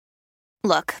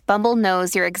Look, Bumble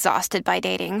knows you're exhausted by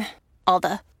dating. All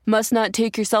the must not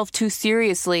take yourself too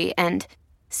seriously and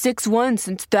 6'1"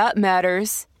 since that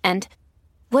matters. And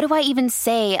what do I even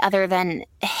say other than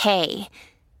hey?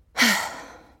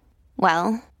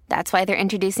 Well, that's why they're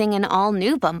introducing an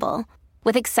all-new Bumble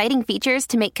with exciting features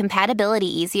to make compatibility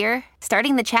easier,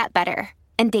 starting the chat better,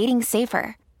 and dating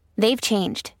safer. They've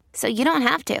changed, so you don't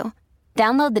have to.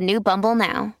 Download the new Bumble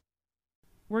now.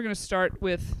 We're going to start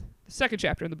with the second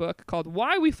chapter in the book called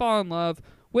Why We Fall in Love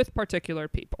with Particular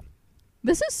People.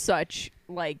 This is such,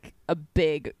 like, a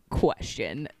big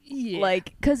question. Yeah.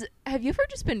 Like, because have you ever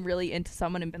just been really into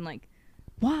someone and been like,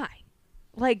 why?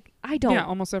 Like, I don't. Yeah,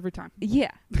 almost every time.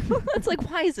 Yeah. It's like,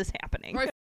 why is this happening? Right.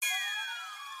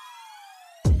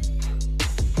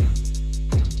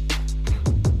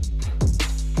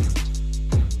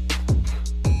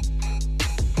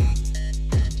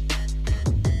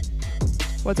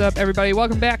 What's up, everybody?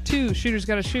 Welcome back to Shooters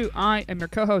Gotta Shoot. I am your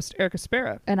co-host, Erica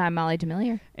Spera. And I'm Molly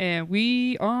Demillier. And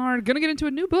we are going to get into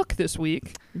a new book this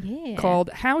week called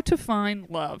How to Find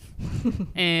Love.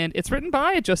 And it's written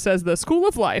by, it just says, The School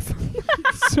of Life.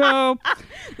 So,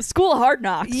 The School of Hard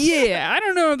Knocks. yeah, I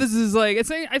don't know if this is like,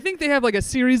 I think they have like a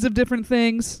series of different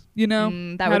things, you know,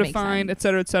 that how would to make find, sense. et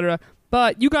cetera, et cetera.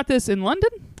 But you got this in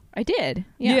London? I did.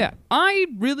 Yeah. I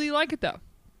really like it, though.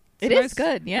 It is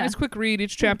good, yeah. Nice quick read.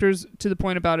 Each chapter's to the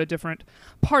point about a different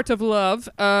part of love.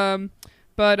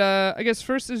 But I guess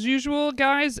first, as usual,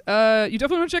 guys, you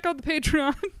definitely want to check out the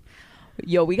Patreon.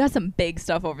 Yo, we got some big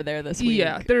stuff over there this week.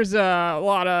 Yeah, there's a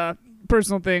lot of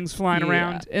personal things flying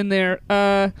around in there.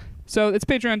 So it's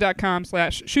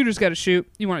patreon.com/shootersgottashoot.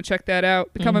 You want to check that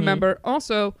out. Become a member.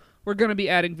 Also, we're going to be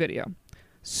adding video.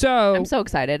 So I'm so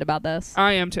excited about this.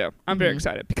 I am too. I'm very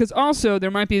excited because also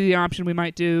there might be the option we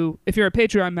might do if you're a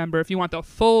Patreon member, if you want the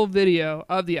full video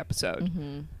of the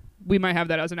episode, we might have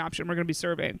that as an option. We're going to be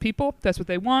surveying people. That's what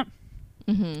they want.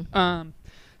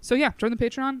 So yeah, join the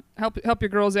Patreon. Help your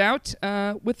girls out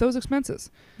with those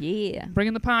expenses. Yeah.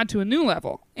 Bringing the pod to a new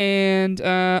level. And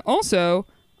also,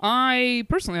 I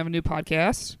personally have a new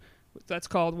podcast that's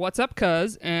called What's Up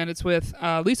Cuz, and it's with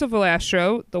Lisa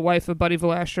Velastro, the wife of Buddy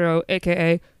Velastro,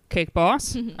 aka Cake Boss.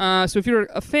 So if you're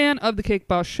a fan of the Cake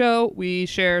Boss show, we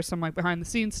share some like behind the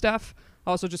scenes stuff,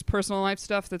 also just personal life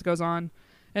stuff that goes on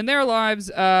in their lives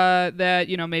that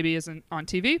maybe isn't on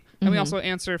TV, and we also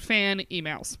answer fan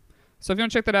emails. So if you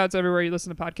want to check that out, it's everywhere you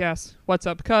listen to podcasts. What's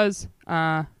Up Cuz,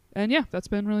 and yeah, that's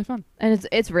been really fun. And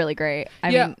it's really great.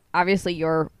 I mean, obviously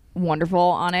you're wonderful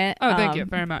on it. Oh, thank you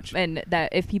very much. And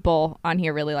that if people on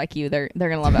here really like you, they're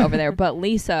gonna love it over there. But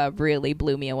Lisa really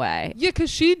blew me away. Yeah, because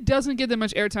she doesn't get that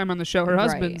much airtime on the show. Her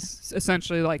husband's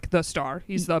essentially like the star.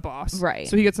 He's the boss. Right.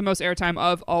 So he gets the most airtime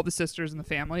of all the sisters in the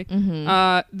family.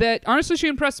 That honestly, she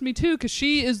impressed me too, because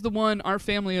she is the one. Our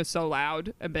family is so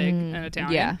loud and big and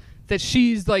Italian. Yeah. That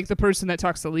she's like the person that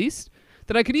talks the least.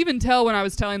 That I could even tell when I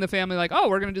was telling the family like, oh,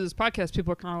 we're gonna do this podcast.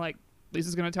 People are kind of like,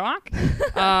 Lisa's gonna talk,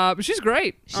 but she's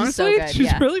great. She's so honestly, good, she's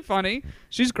yeah. really funny.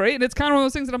 She's great, and it's kind of one of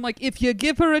those things that I'm like, if you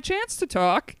give her a chance to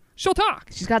talk, she'll talk.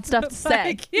 She's got stuff to say.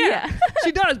 Like, yeah.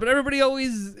 She does, but everybody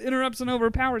always interrupts and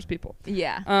overpowers people.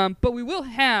 Yeah. But we will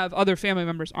have other family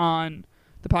members on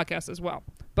the podcast as well.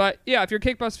 But yeah, if you're a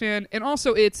Cake Boss fan, and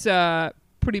also it's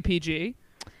pretty PG.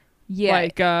 Yeah.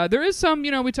 Like there is some,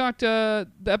 we talked the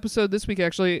episode this week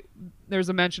actually. There's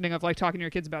a mentioning of like talking to your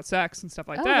kids about sex and stuff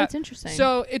like that. Oh, that's interesting.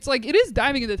 So it's like it is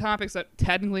diving into topics that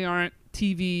technically aren't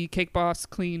TV Cake Boss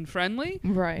clean friendly.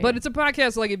 Right. But it's a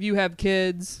podcast like if you have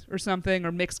kids or something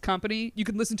or mixed company, you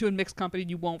can listen to in mixed company and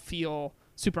you won't feel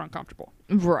super uncomfortable.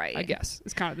 Right. I guess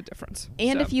is kind of the difference.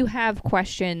 And So. if you have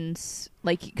questions,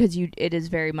 like, because it is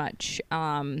very much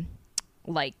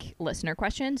like listener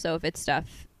questions. So if it's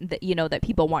stuff that that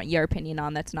people want your opinion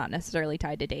on that's not necessarily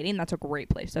tied to dating, that's a great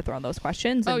place to throw those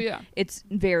questions. Oh, And yeah. it's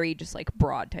very just like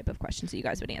broad type of questions that you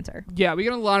guys would answer. Yeah, we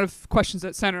get a lot of questions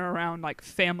that center around like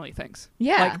family things.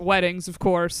 Yeah. Like weddings, of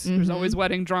course. There's always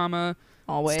wedding drama.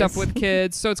 Always. Stuff with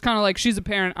kids. So it's kind of like she's a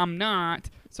parent, I'm not.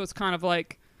 So it's kind of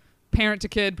like parent to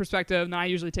kid perspective, and I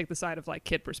usually take the side of like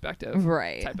kid perspective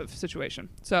Right. type of situation.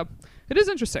 So it is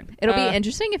interesting. It'll be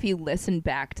interesting if you listen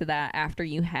back to that after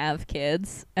you have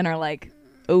kids and are like,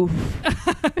 oof.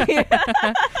 Yeah,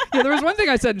 there was one thing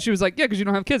I said, and she was like, yeah, because you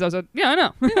don't have kids. I was like, yeah, I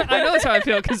know. I know that's how I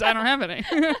feel because I don't have any.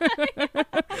 I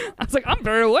was like, I'm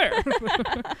very aware.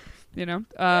 But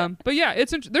yeah,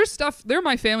 there's stuff, they're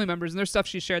my family members, and there's stuff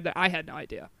she shared that I had no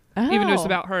idea. Even though it's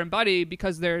about her and Buddy,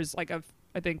 because there's like over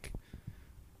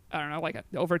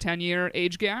a 10-year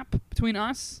age gap between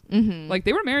us. Mm-hmm. Like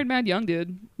they were married mad young,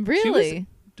 dude. Really? She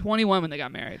 21 when they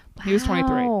got married. He was 23.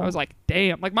 I Wow. was like,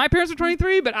 damn. Like, my parents were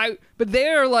 23, but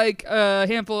they're like a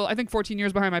handful, I think 14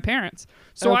 years behind my parents.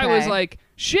 So I was Okay. like,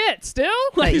 shit, still?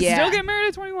 Like, yeah. still get married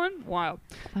at 21? Wild.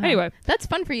 Wow. Anyway. That's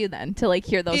fun for you then to like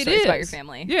hear those It stories about your is.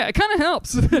 family. Yeah, it kind of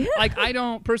helps. Like, I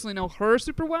don't personally know her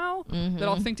super well, Mm-hmm. that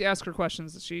I'll think to ask her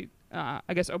questions that she, I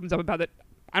guess, opens up about that.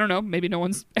 I don't know. Maybe no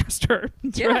one's asked her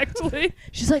directly.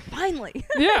 She's like, finally.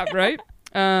 Yeah, right.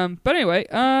 But anyway,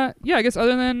 yeah, I guess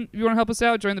other than if you want to help us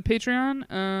out, join the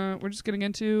Patreon. We're just getting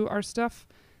into our stuff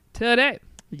today.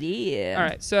 Yeah. All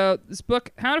right, so this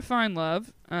book, How to Find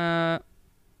Love,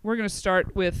 we're going to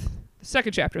start with the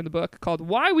second chapter in the book called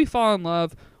Why We Fall in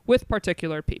Love with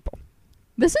Particular People.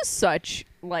 This is such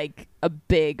like a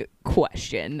big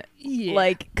question. Yeah.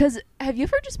 Like, because have you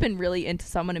ever just been really into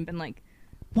someone and been like,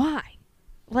 why?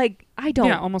 Like, I don't.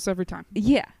 Yeah, almost every time.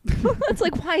 Yeah. It's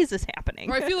like, why is this happening?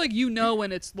 Or I feel like you know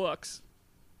when it's looks.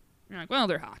 You're like, well,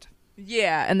 they're hot.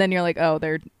 Yeah. And then you're like, oh,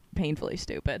 they're painfully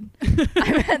stupid.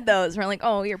 I've had those where I'm like,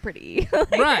 oh, you're pretty.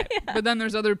 Like, Right. yeah. But then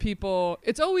there's other people.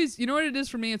 It's always, you know what it is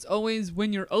for me? It's always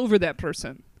when you're over that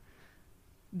person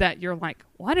that you're like,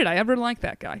 why did I ever like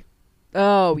that guy?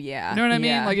 Oh, yeah. You know what I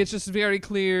mean? Yeah. Like, it's just very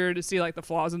clear to see like the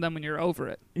flaws in them when you're over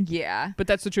it. Yeah. But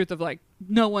that's the truth of like,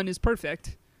 no one is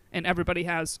perfect and everybody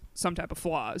has some type of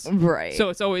flaws. Right. So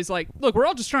it's always like, look, we're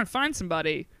all just trying to find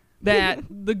somebody that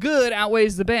the good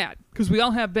outweighs the bad because we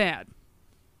all have bad.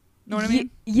 Know what I mean?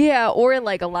 Yeah, or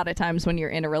like a lot of times when you're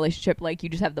in a relationship, like you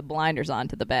just have the blinders on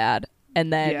to the bad,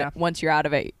 and then Yeah. once you're out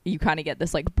of it, you kind of get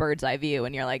this like bird's eye view,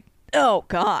 and you're like, oh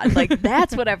god, like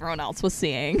that's what everyone else was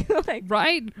seeing. Like,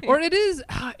 Right? Or it is,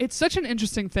 it's such an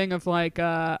interesting thing of like,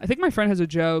 I think my friend has a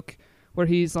joke where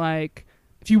he's like,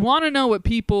 if you want to know what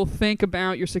people think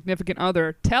about your significant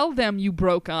other, tell them you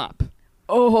broke up.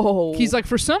 oh, He's like,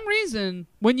 for some reason,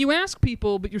 when you ask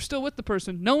people, but you're still with the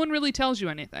person, no one really tells you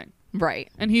anything. right.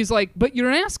 And he's like, but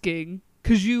you're asking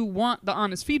because you want the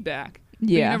honest feedback. But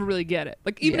you Yeah. never really get it.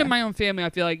 Like, even Yeah. in my own family, I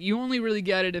feel like you only really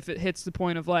get it if it hits the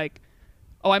point of like,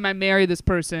 oh, I might marry this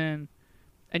person,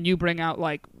 and you bring out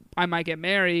like, I might get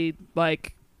married,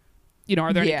 like, you know,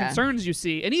 are there any Yeah. concerns you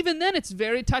see? And even then, it's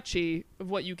very touchy of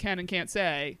what you can and can't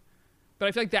say. But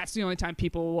I feel like that's the only time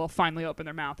people will finally open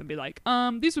their mouth and be like,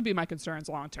 these would be my concerns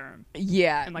long term,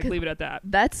 Yeah, and like leave it at that.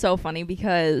 that's so funny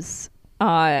because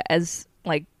as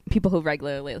like people who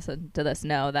regularly listen to this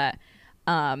know that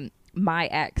my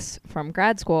ex from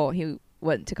grad school, he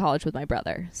went to college with my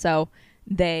brother, so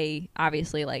they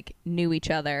obviously like knew each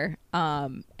other,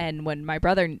 and when my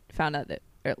brother found out that,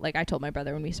 or, like, I told my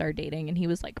brother when we started dating, and he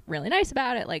was like really nice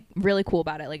about it, like really cool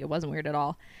about it, like it wasn't weird at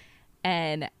all.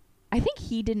 And I think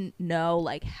he didn't know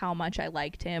like how much I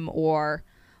liked him or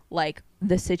like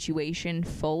the situation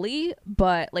fully,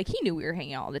 but like he knew we were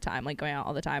hanging out all the time, like going out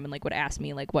all the time, and like would ask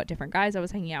me like what different guys I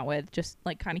was hanging out with, just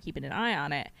like kind of keeping an eye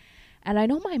on it. And I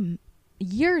know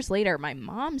years later, my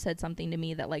mom said something to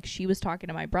me that like she was talking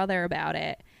to my brother about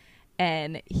it,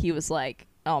 and he was like,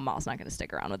 oh, Mal's not going to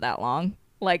stick around with that long.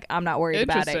 Like, I'm not worried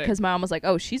about it. Interesting. Because my mom was like,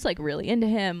 oh, she's like really into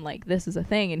him. Like, this is a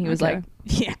thing. And he was Okay. like,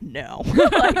 yeah, no.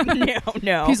 Like,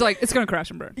 no. He's like, it's gonna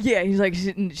crash and burn. Yeah, he's like,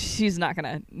 she's not going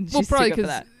to. Well, She's probably too good for because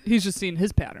that. he's just seen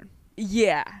his pattern.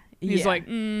 Yeah. He's yeah. like,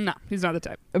 no, he's not the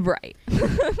type. right.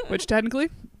 Which technically,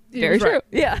 he Very was true. right.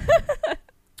 Yeah.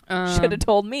 Should have Um,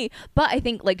 told me. But I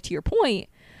think, like, to your point,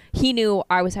 he knew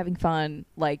I was having fun.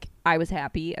 Like, I was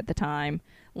happy at the time.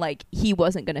 Like, he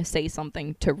wasn't going to say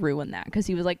something to ruin that. Because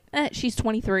he was like, she's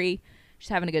 23. She's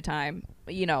having a good time.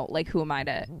 You know, like, who am I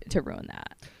to ruin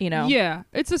that? You know? Yeah,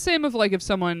 it's the same of like if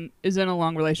someone is in a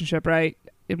long relationship, right?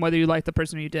 And whether you like the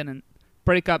person or you didn't,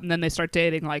 break up and then they start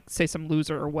dating, like say some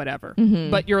loser or whatever.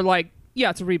 Mhm. But you're like, yeah,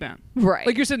 it's a rebound. Right.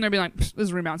 Like you're sitting there being like, this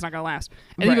is a rebound, it's not gonna last.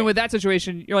 And Right. even with that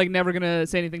situation, you're like never gonna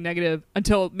say anything negative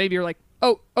until maybe you're like,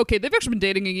 oh, okay, they've actually been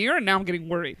dating a year and now I'm getting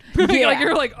worried. Yeah. Like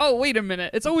you're like, oh, wait a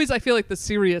minute. It's always, I feel like, the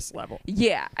serious level.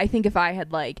 Yeah, I think if I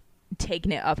had like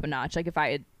taken it up a notch, like if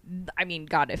I had, I mean,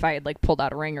 God, if I had like pulled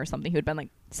out a ring or something, he would have been like,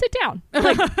 sit down,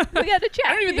 like we had to chat.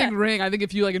 I don't even Yeah. think ring. I think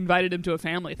if you like invited him to a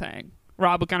family thing,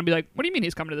 Rob would kind of be like, what do you mean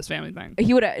he's coming to this family thing?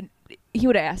 He would have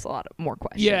asked a lot of more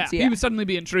questions. Yeah, he would suddenly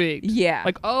be intrigued. Yeah.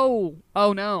 Like, oh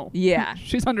no. Yeah.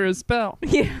 She's under his spell.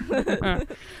 Yeah.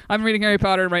 I'm reading Harry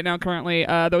Potter right now currently.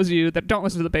 Those of you that don't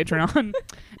listen to the Patreon.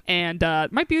 And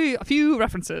might be a few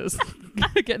references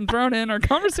getting thrown in our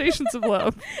conversations of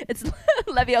love. It's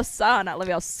Leviosa, not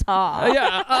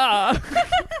Leviosa.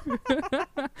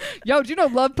 Yo, do you know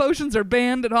love potions are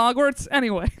banned at Hogwarts?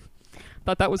 Anyway,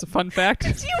 thought that was a fun fact.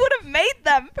 You would have made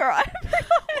them for everyone.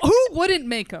 Who wouldn't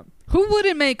make them? Who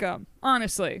wouldn't make them?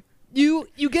 Honestly, you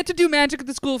get to do magic at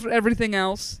the school for everything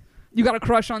else. you got a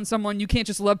crush on someone, you can't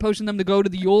just love potion them to go to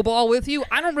the Yule Ball with you.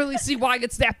 I don't really see why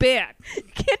it's that bad. You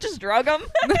can't just drug them.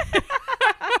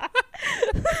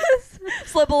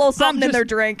 Slip a little something in their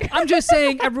drink. I'm just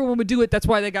saying everyone would do it. That's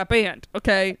why they got banned.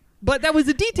 Okay, but that was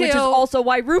a detail. Which is also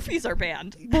why roofies are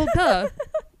banned. Well, duh.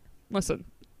 Listen,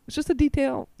 it's just a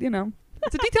detail.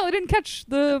 It's a detail I didn't catch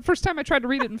the first time I tried to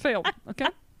read it and failed. Okay.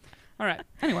 All right.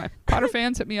 Anyway, Potter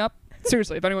fans, hit me up.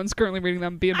 Seriously, if anyone's currently reading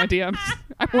them, be in my DMs.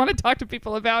 I want to talk to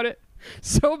people about it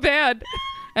so bad,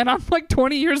 and I'm like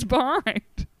 20 years behind.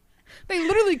 They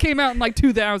literally came out in like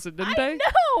 2000, didn't they?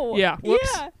 No. Yeah. Whoops.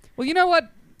 Yeah. Well, you know what?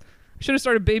 I should have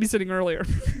started babysitting earlier.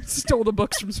 Stole the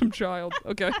books from some child.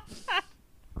 Okay.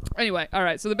 Anyway, all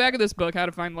right. So the back of this book, How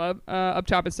to Find Love, up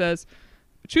top it says,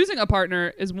 choosing a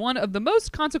partner is one of the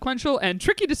most consequential and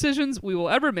tricky decisions we will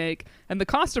ever make, and the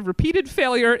cost of repeated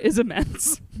failure is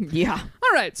immense. Yeah.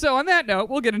 All right. So on that note,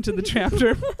 we'll get into the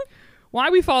chapter. Why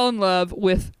we fall in love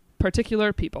with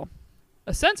particular people.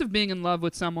 A sense of being in love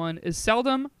with someone is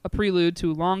seldom a prelude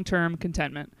to long-term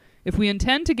contentment. If we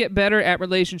intend to get better at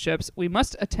relationships, we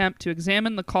must attempt to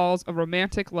examine the calls of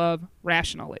romantic love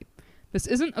rationally. This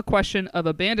isn't a question of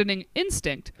abandoning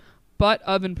instinct, but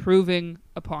of improving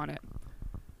upon it.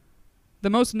 The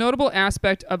most notable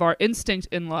aspect of our instinct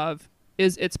in love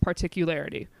is its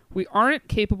particularity. We aren't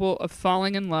capable of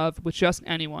falling in love with just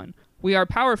anyone. We are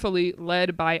powerfully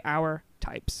led by our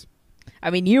types.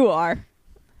 I mean, you are.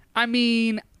 I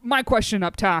mean, my question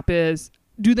up top is,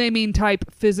 do they mean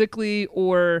type physically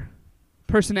or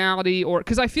personality? Or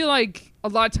because I feel like a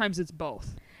lot of times it's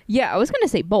both. Yeah, I was going to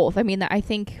say both. I mean, I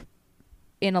think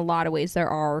in a lot of ways there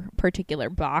are particular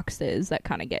boxes that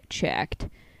kind of get checked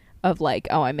of like,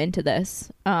 oh, I'm into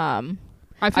this. I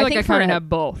feel like I kind of have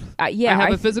both. Yeah, I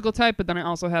have a physical type, but then I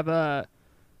also have a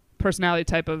personality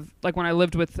type of, like when I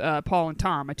lived with Paul and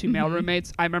Tom, my two male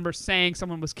roommates, I remember saying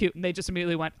someone was cute and they just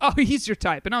immediately went, oh, he's your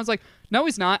type. And I was like, no,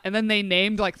 he's not. And then they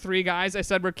named like 3 guys I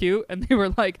said were cute and they were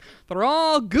like, they're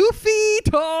all goofy,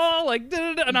 tall, like,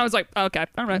 da-da-da. And I was like, okay,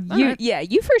 all right. Yeah,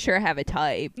 you for sure have a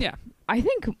type. Yeah. I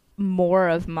think more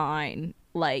of mine,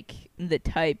 like the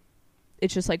type,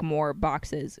 it's just like more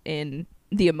boxes in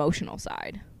the emotional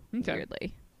side. Okay.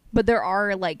 Weirdly. But there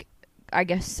are like, I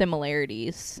guess,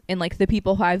 similarities in like the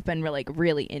people who I've been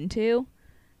really into.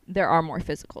 There are more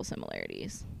physical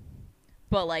similarities,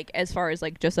 but like as far as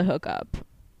like just a hookup,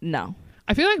 no.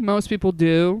 I feel like most people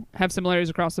do have similarities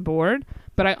across the board,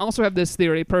 but I also have this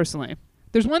theory personally.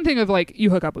 There's one thing of like you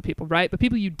hook up with people, right? But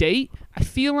people you date, I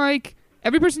feel like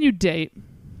every person you date,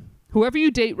 whoever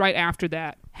you date right after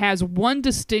that, has one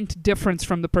distinct difference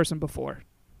from the person before.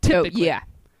 Typically. Oh, yeah.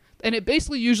 And it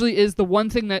basically usually is the one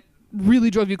thing that really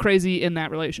drove you crazy in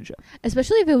that relationship.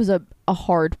 Especially if it was a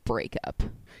hard breakup.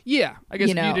 Yeah. I guess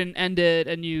You if know. you didn't end it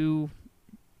and you,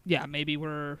 maybe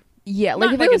were Yeah, not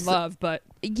like if like it was in love, but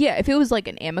yeah, if it was like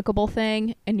an amicable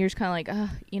thing and you're just kind of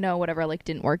like, whatever, like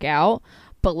didn't work out,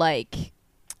 but like.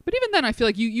 But even then, I feel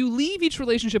like you leave each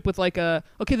relationship with like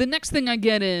okay, the next thing I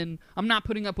get in, I'm not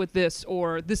putting up with this,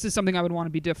 or this is something I would want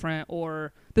to be different,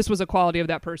 or this was a quality of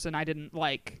that person I didn't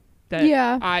like.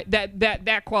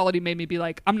 That quality made me be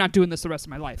like, I'm not doing this the rest of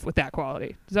my life with that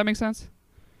quality. Does that make sense?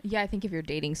 Yeah, I think if you're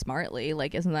dating smartly,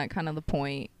 like, isn't that kind of the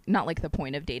point? Not like the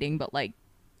point of dating, but like,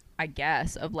 I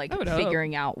guess, of like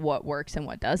figuring out what works and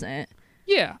what doesn't.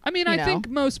 Yeah. I mean, I think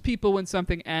most people, when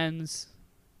something ends,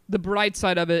 the bright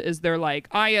side of it is they're like,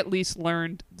 I at least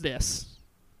learned this.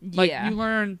 Like, you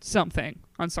learn something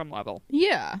on some level.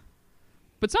 Yeah.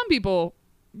 But some people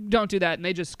don't do that and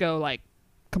they just go like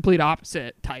complete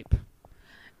opposite type.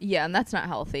 Yeah, and that's not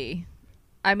healthy.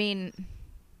 I mean,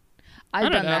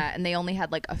 I've done that and they only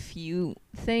had like a few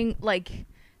like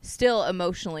still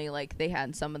emotionally, like they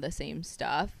had some of the same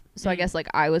stuff. So I guess like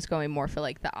I was going more for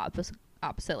like the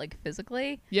opposite like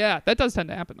physically. Yeah, that does tend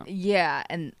to happen though. Yeah,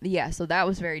 and yeah, so that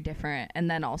was very different. And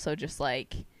then also just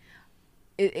like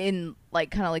in like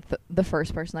kind of like the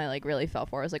first person I like really fell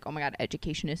for was like, oh my god,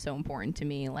 education is so important to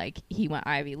me. Like he went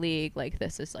Ivy League, like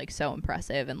this is like so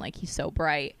impressive, and like he's so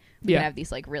bright. We can have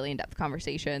these like really in-depth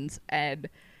conversations. And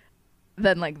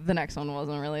then like the next one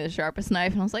wasn't really the sharpest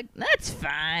knife, and I was like, that's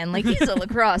fine, like he's a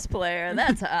lacrosse player,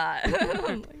 that's hot.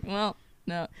 Like, well,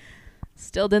 no,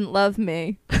 still didn't love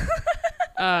me.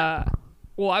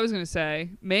 Well, I was gonna say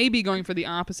maybe going for the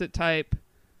opposite type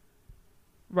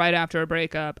right after a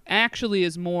breakup actually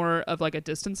is more of like a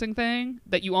distancing thing,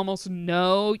 that you almost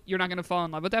know you're not going to fall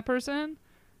in love with that person,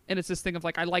 and it's this thing of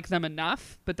like, I like them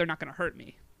enough but they're not going to hurt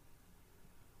me.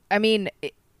 I mean,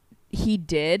 he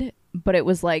did, but it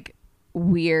was like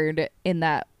weird in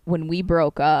that when we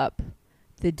broke up,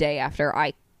 the day after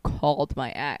I called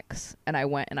my ex and I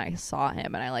went and I saw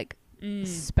him and I like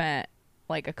spent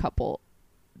like a couple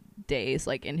days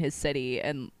like in his city,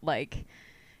 and like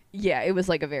yeah, it was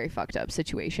like a very fucked up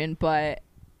situation, but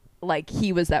like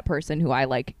he was that person who I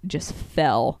like just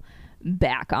fell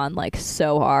back on like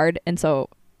so hard. And so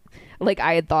like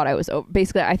I had thought I was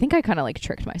basically I think I kind of like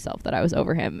tricked myself that I was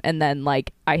over him, and then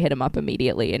like I hit him up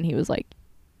immediately and he was like,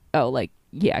 oh, like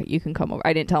yeah, you can come over.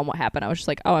 I didn't tell him what happened. I was just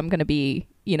like, oh, I'm gonna be,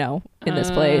 you know, in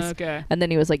this place. Okay. And then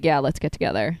he was like, yeah, let's get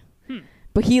together.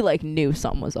 But he like knew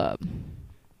something was up.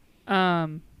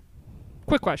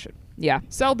 Quick question. Yeah,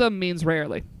 Seldom means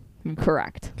rarely.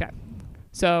 correct. Okay.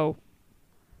 So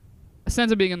a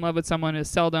sense of being in love with someone is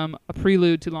seldom a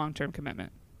prelude to long-term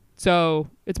commitment. So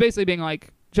it's basically being like,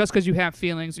 just because you have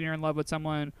feelings and you're in love with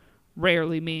someone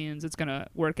rarely means it's going to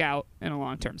work out in a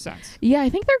long-term sense. Yeah, I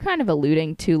think they're kind of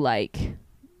alluding to like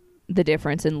the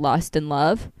difference in lust and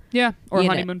love. Yeah. Or You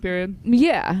know. honeymoon period.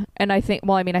 Yeah. And I think,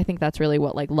 well, I mean, I think that's really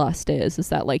what like lust is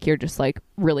that like you're just like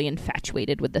really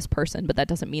infatuated with this person, but that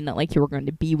doesn't mean that like you were going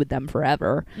to be with them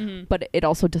forever. Mm-hmm. But it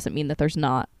also doesn't mean that there's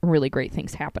not really great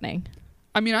things happening.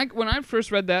 I mean, when I first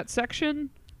read that section,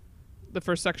 the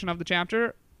first section of the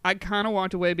chapter, I kind of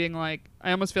walked away being like,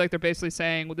 I almost feel like they're basically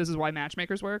saying, well, this is why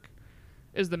matchmakers work,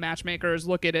 is the matchmakers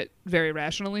look at it very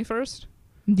rationally first.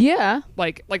 Yeah.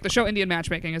 Like the show Indian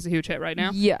Matchmaking is a huge hit right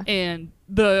now. Yeah. And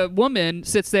the woman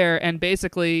sits there and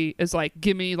basically is like,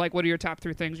 give me like, what are your top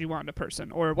 3 things you want in a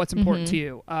person, or what's important to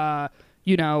you?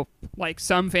 You know, like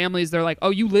some families, they're like, oh,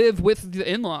 you live with the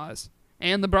in-laws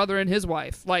and the brother and his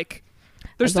wife. Like,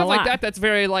 there's That's stuff a like lot. that's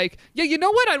very like, yeah, you know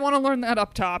what? I'd want to learn that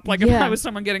up top. Like if Yeah. I was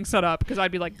someone getting set up, because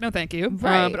I'd be like, no, thank you.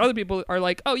 Right. But other people are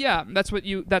like, oh yeah, that's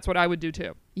what I would do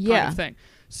too. Yeah. Kind of thing.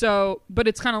 So, but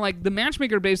it's kind of like the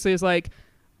matchmaker basically is like,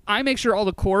 I make sure all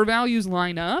the core values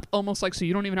line up, almost like so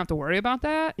you don't even have to worry about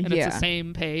that, and Yeah. it's the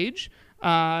same page.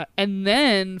 And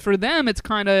then for them, it's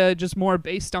kind of just more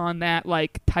based on that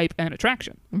like type and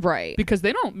attraction, Right. because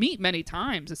they don't meet many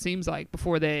times. It seems like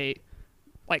before they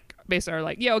like basically are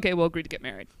like, yeah, okay, we'll agree to get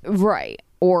married. Right.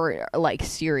 Or like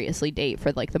seriously date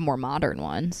for like the more modern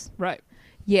ones. Right.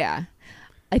 Yeah.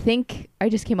 I think I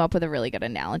just came up with a really good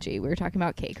analogy. We were talking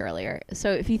about cake earlier.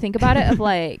 So if you think about it of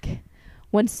like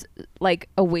once like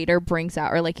a waiter brings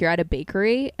out, or like you're at a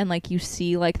bakery and like you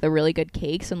see like the really good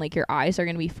cakes, and like your eyes are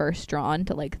going to be first drawn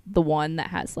to like the one that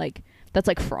has like that's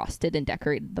like frosted and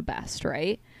decorated the best,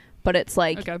 right? But it's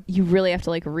like Okay. you really have to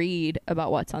like read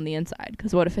about what's on the inside,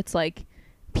 because what if it's like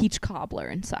peach cobbler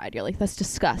inside? You're like, that's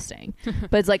disgusting.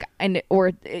 But it's like, and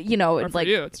or you know, Or it's for like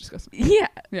you, it's disgusting. yeah,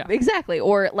 Yeah. exactly.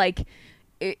 Or like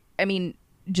I mean,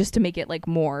 just to make it like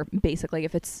more basic, like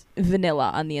if it's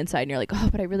vanilla on the inside and you're like, oh,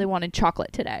 but I really wanted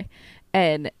chocolate today,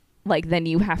 and like then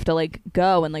you have to like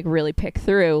go and like really pick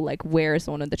through like where's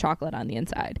one of the chocolate on the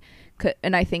inside.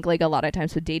 And I think like a lot of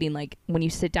times with dating, like when you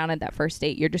sit down at that first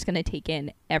date, you're just going to take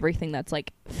in everything that's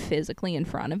like physically in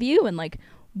front of you and like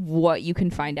what you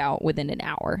can find out within an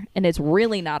hour, and it's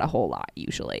really not a whole lot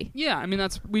usually. Yeah, I mean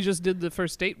we just did the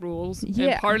first date rules, Yeah.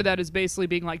 and part of that is basically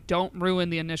being like, don't ruin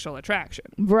the initial attraction,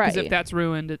 Right. Because if that's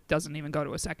ruined, it doesn't even go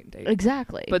to a second date.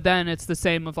 Exactly. But then it's the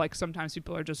same of like sometimes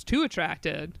people are just too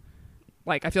attracted.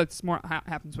 Like I feel like this more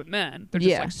happens with men. They're just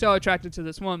Yeah. like so attracted to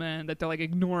this woman that they're like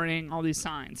ignoring all these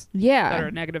signs yeah. that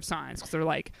are negative signs, because they're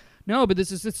like, no, but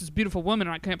this is beautiful woman,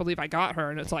 and I can't believe I got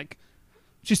her, and it's like,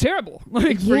 she's terrible.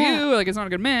 Like for Yeah. you, like it's not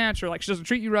a good match, or like she doesn't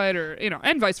treat you right, or you know,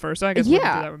 and vice versa. I guess we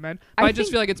Yeah. do that with men. But I I just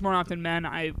think- feel like it's more often men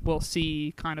I will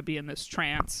see kind of be in this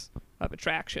trance of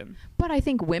attraction. But I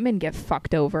think women get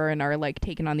fucked over and are like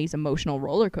taken on these emotional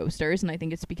roller coasters, and I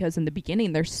think it's because in the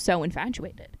beginning they're so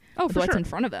infatuated Oh, with for what's sure. in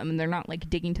front of them, and they're not like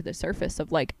digging to the surface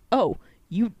of like, oh,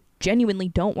 you genuinely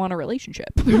don't want a relationship.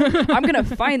 I'm gonna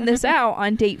find this out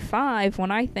on date 5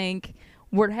 when I think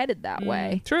we're headed that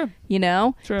way. True. You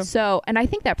know? True. So, and I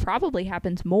think that probably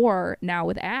happens more now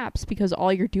with apps, because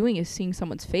all you're doing is seeing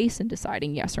someone's face and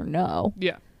deciding yes or no.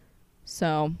 Yeah.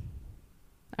 So,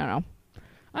 I don't know.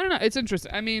 I don't know. It's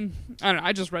interesting. I mean, I don't know.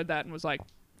 I just read that and was like,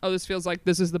 oh, this feels like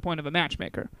this is the point of a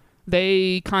matchmaker.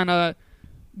 They kind of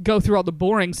go through all the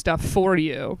boring stuff for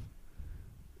you,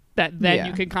 that then Yeah.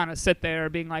 you can kind of sit there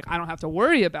being like, I don't have to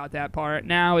worry about that part.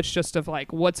 Now it's just of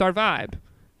like, what's our vibe?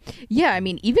 Yeah, I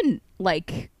mean, even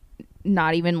like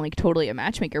not even like totally a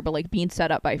matchmaker, but like being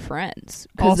set up by friends,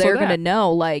 because Also they're that. gonna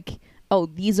know like, oh,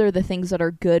 these are the things that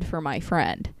are good for my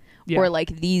friend, Yeah. or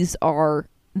like these are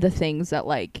the things that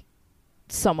like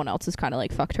someone else has kind of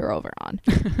like fucked her over on,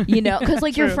 you know, because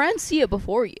like your True. friends see it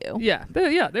before you. Yeah,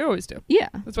 they always do. Yeah,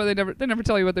 That's why they never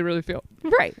tell you what they really feel.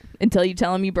 right. Until you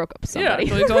tell them you broke up with somebody.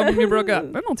 Yeah, until you tell them you broke up,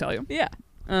 then they'll tell you. Yeah.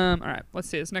 All right, let's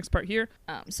see this next part here.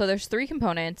 So there's 3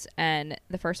 components, and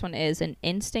the first one is an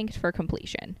instinct for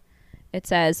completion. It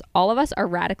says, all of us are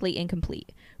radically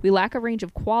incomplete. We lack a range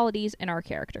of qualities in our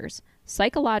characters,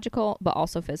 psychological, but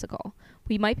also physical.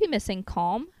 We might be missing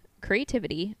calm,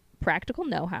 creativity, practical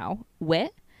know-how,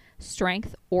 wit,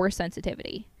 strength, or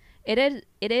sensitivity. It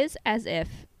is as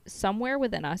if somewhere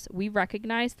within us we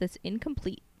recognize this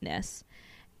incompleteness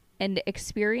and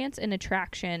experience an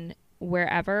attraction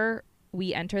wherever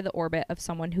we enter the orbit of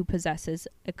someone who possesses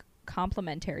a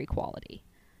complementary quality.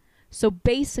 So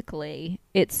basically,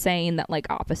 it's saying that, like,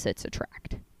 opposites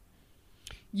attract.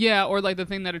 Yeah, or like the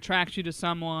thing that attracts you to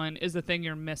someone is the thing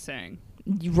you're missing.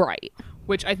 Right.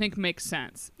 Which I think makes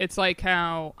sense. It's like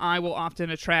how I will often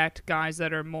attract guys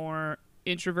that are more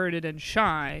introverted and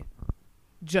shy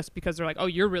just because they're like, oh,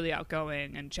 you're really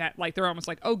outgoing and chat. Like, they're almost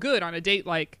like, oh, good, on a date,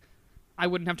 like, I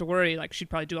wouldn't have to worry. Like, she'd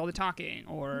probably do all the talking.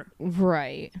 Or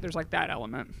right. There's like that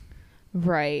element.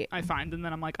 Right. I find. And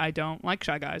then I'm like, I don't like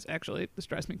shy guys. Actually, this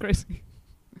drives me crazy.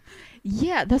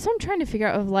 Yeah, that's what I'm trying to figure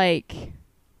out of, like,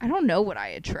 I don't know what I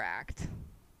attract.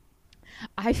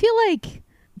 I feel like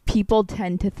people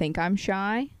tend to think I'm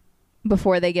shy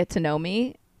before they get to know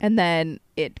me, and then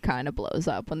it kind of blows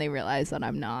up when they realize that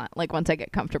I'm not. Like, once I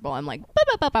get comfortable, I'm like, I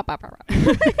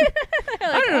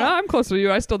don't know. I'm close to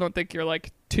you. I still don't think you're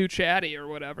like too chatty or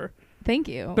whatever. Thank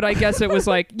you. But I guess it was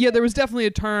like, yeah, there was definitely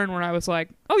a turn where I was like,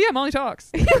 oh yeah, Molly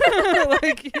talks.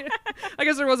 Like, yeah. I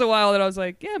guess there was a while that I was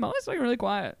like, yeah, Molly's like really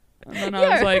quiet. And then I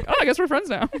was like, oh, I guess we're friends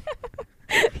now.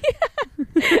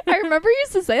 Yeah. I remember you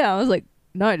used to say that. I was like,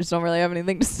 no, I just don't really have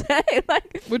anything to say.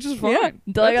 Like, which is fine. Yeah,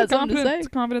 until I got something to say. It's a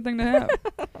confident thing to have.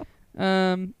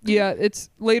 Yeah, it's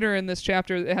later in this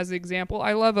chapter. It has the example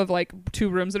I love of like two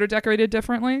rooms that are decorated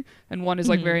differently, and one is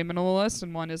like very minimalist,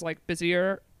 and one is like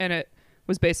busier. And it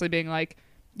was basically being like,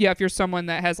 yeah, if you're someone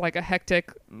that has like a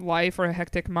hectic life or a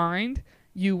hectic mind,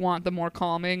 you want the more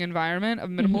calming environment of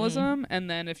minimalism. And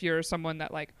then if you're someone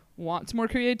that like wants more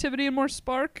creativity and more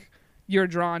spark, you're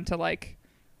drawn to like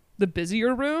the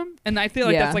busier room. And I feel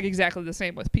like that's like exactly the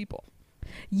same with people.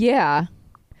 Yeah.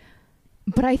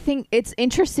 But I think it's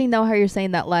interesting though how you're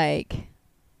saying that, like,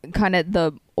 kind of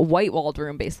the white walled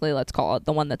room, basically, let's call it,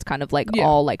 the one that's kind of like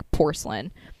all like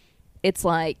porcelain. It's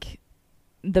like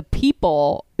the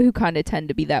people who kind of tend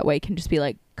to be that way can just be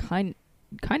like kind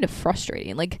of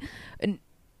frustrating. Like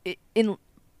in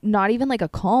not even like a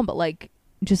calm, but like,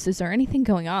 just, is there anything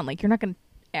going on? Like, you're not going to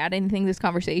add anything to this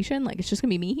conversation? Like, it's just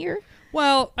gonna be me here?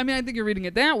 Well, I mean, I think you're reading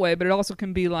it that way, but it also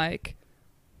can be like,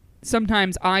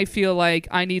 sometimes I feel like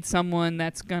I need someone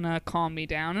that's gonna calm me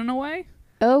down in a way.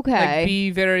 Okay. Like,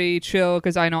 be very chill,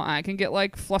 because I know I can get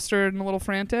like flustered and a little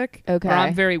frantic. Okay. Or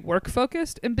I'm very work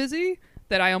focused and busy,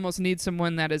 that I almost need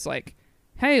someone that is like,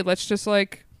 hey, let's just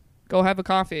like go have a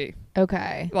coffee.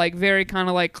 Okay. Like, very kind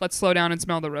of like, let's slow down and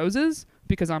smell the roses,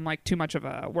 because I'm like too much of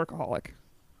a workaholic.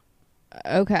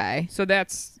 Okay. So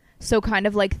that's... So kind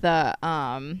of like the,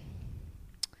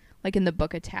 like in the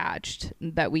book Attached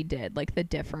that we did, like the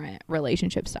different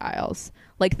relationship styles,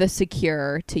 like the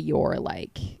secure to your,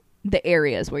 like, the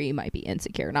areas where you might be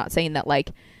insecure. Not saying that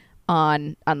like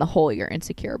on the whole you're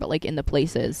insecure, but like in the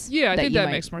places. Yeah, I think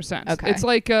that makes more sense. Okay. It's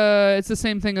like, it's the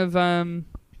same thing of,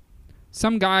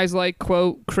 some guys like,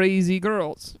 quote, crazy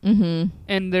girls. Mm-hmm.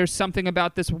 And there's something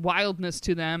about this wildness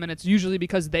to them, and it's usually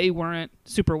because they weren't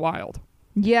super wild.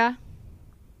 Yeah.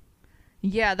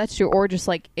 Yeah, that's true. Or just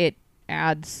like it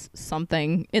adds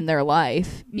something in their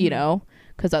life, you know,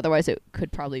 because otherwise it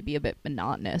could probably be a bit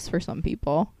monotonous for some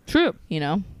people. True. You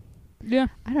know? Yeah.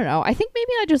 I don't know. I think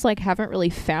maybe I just like haven't really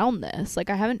found this. Like,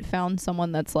 I haven't found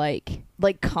someone that's like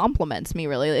compliments me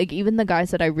really. Like, even the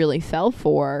guys that I really fell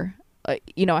for,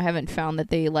 you know, I haven't found that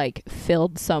they like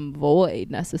filled some void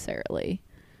necessarily.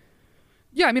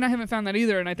 Yeah, I mean, I haven't found that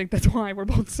either, and I think that's why we're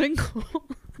both single.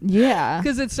 Yeah.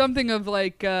 Because it's something of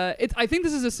like, I think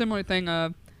this is a similar thing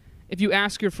of, if you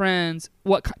ask your friends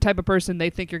what type of person they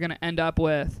think you're going to end up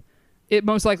with, it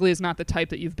most likely is not the type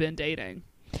that you've been dating.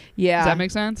 Yeah. Does that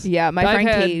make sense? Yeah, my friend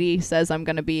Katie says I'm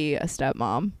going to be a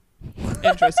stepmom.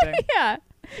 Interesting. Yeah.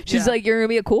 She's like, you're going to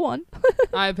be a cool one.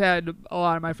 I've had a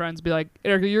lot of my friends be like,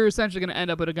 Erica, you're essentially going to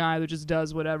end up with a guy that just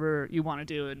does whatever you want to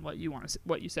do and what you want to,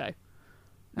 what you say.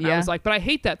 And I was like, but I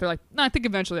hate that. They're like, no, I think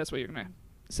eventually that's what you're going to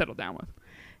settle down with.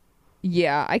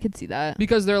 Yeah, I could see that.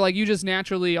 Because they're like, you just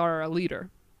naturally are a leader.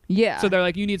 Yeah. So they're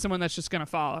like, you need someone that's just going to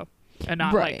follow and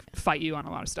not like fight you on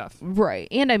a lot of stuff. Right.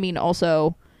 And I mean,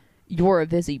 also, you're a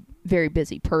very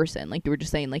busy person. Like you were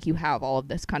just saying, like you have all of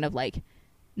this kind of like,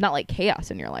 not like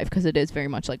chaos in your life, because it is very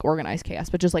much like organized chaos,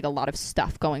 but just like a lot of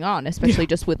stuff going on, especially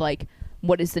just with like,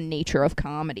 what is the nature of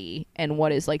comedy and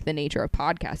what is like the nature of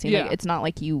podcasting. Like, it's not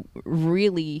like you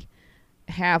really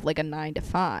have like a 9 to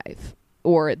 5.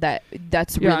 or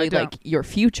that's Yeah, really I don't. like your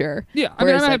future. Yeah, I mean, I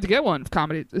Whereas, might like, have to get one if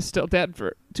comedy is still dead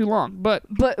for too long, but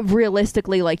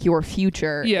realistically, like your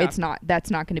future, Yeah. that's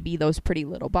not going to be those pretty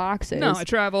little boxes. no, I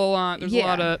travel a lot. There's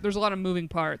Yeah. a lot of moving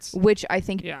parts. Which I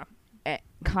think Yeah,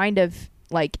 kind of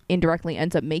like indirectly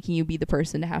ends up making you be the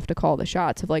person to have to call the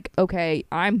shots of like, okay,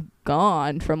 I'm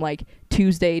gone from like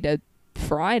Tuesday to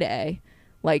Friday,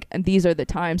 like, and these are the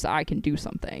times I can do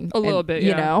something A little bit, you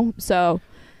yeah. know. So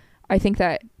I think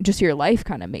that just your life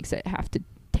kind of makes it have to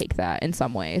take that in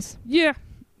some ways. yeah,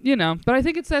 you know. But I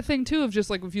think it's that thing too of just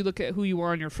like if you look at who you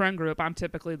are in your friend group, I'm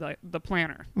typically the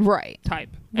planner Right. type,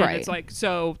 and Right. it's like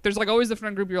so there's like always the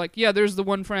friend group. You're like, yeah, there's the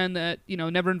one friend that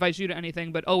never invites you to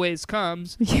anything, but always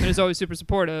comes and is always super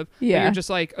supportive. But Yeah. you're just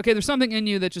like, okay, there's something in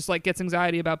you that just like gets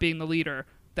anxiety about being the leader.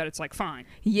 That it's like fine.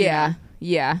 you Yeah. know?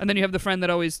 Yeah. And then you have the friend that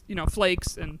always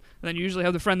flakes, and then you usually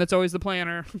have the friend that's always the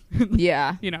planner.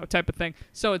 Yeah. Type of thing.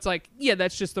 So it's like, yeah,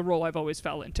 that's just the role I've always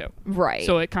fell into. Right.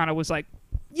 So it kind of was like,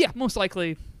 yeah, most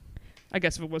likely, I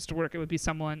guess if it was to work, it would be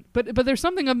someone. But there's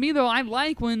something of me, though, I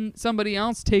like when somebody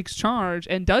else takes charge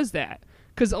and does that.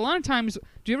 Because a lot of times,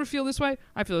 do you ever feel this way?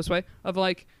 I feel this way, of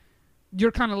like,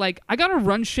 you're kind of like, I got to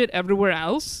run shit everywhere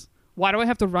else. Why do I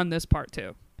have to run this part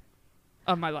too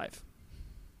of my life?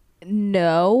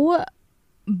 No,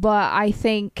 but I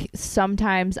think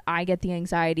sometimes I get the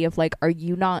anxiety of like, are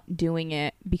you not doing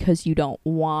it because you don't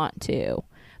want to?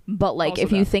 But like, Also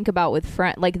if you that. think about with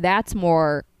friends, like that's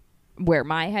more where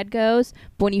my head goes.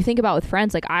 But when you think about with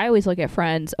friends, like I always look at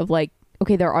friends of like,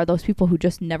 okay, there are those people who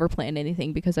just never plan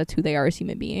anything because that's who they are as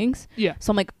human beings. Yeah. So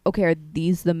I'm like, okay, are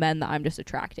these the men that I'm just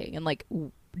attracting? And like,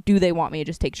 do they want me to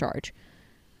just take charge?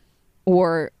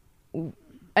 Or,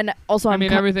 and also I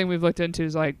mean, everything we've looked into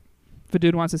is like, if a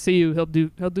dude wants to see you, he'll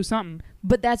do something.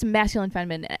 but that's masculine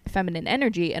feminine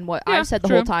energy, and what Yeah, I've said the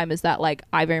true. whole time is that like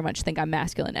I very much think I'm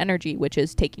masculine energy, which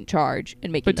is taking charge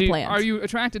and making But the plans. are you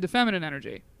attracted to feminine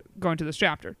energy going to this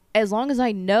chapter? As long as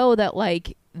I know that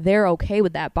like they're okay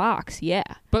with that box, yeah.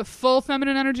 But full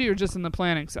feminine energy or just in the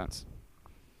planning sense?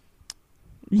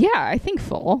 Yeah, I think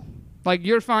full. Like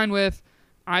you're fine with,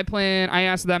 I plan, I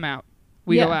ask them out.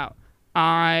 We Yeah. go out.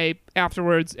 I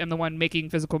afterwards am the one making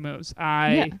physical moves.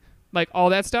 Yeah. Like all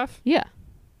that stuff. Yeah.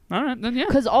 All right, then yeah.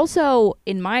 Because also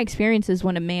in my experiences,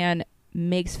 when a man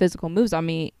makes physical moves on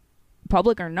me,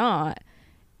 public or not,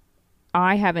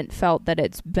 I haven't felt that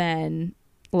it's been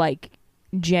like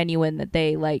genuine, that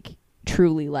they like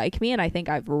truly like me, and I think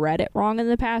I've read it wrong in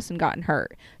the past and gotten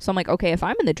hurt. So I'm like, okay, if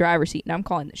I'm in the driver's seat and I'm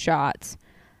calling the shots,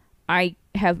 I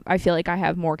feel like I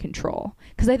have more control.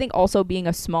 Because I think also being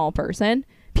a small person,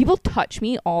 people touch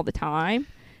me all the time.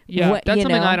 Yeah, What- that's you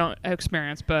something know? I don't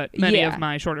experience, but many Yeah. of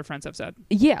my shorter friends have said.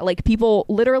 Yeah, like people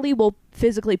literally will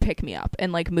physically pick me up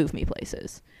and like move me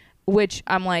places, which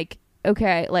I'm like,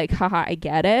 okay, like haha, I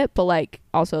get it, but like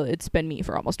also it's been me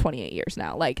for almost 28 years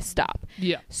now, like stop.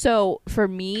 Yeah. So for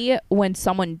me, when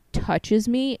someone touches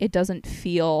me, it doesn't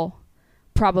feel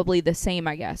probably the same,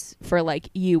 I guess, for like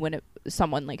you when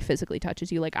someone like physically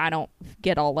touches you. Like I don't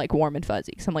get all like warm and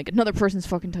fuzzy because I'm like, another person's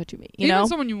fucking touching me, you Even know?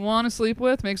 someone you want to sleep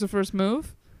with makes the first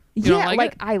move. You don't Yeah, like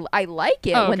like it? I like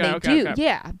it Oh, when okay, they okay, do. okay.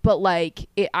 Yeah, but like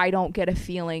I don't get a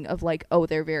feeling of like, oh,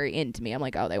 they're very into me. I'm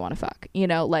like, oh, they want to fuck, you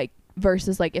know, like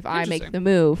versus like if I make Interesting. the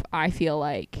move, I feel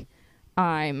like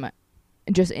I'm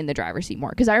just in the driver's seat more.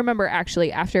 Because I remember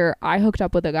actually after I hooked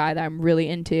up with a guy that I'm really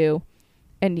into,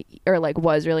 or like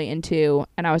was really into,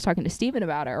 and I was talking to Steven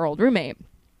about it, our old roommate.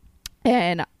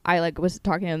 And I like was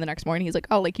talking to him the next morning. He's like,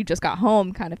 oh, like you just got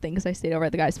home kind of thing, because I stayed over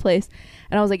at the guy's place.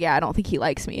 And I was like, yeah, I don't think he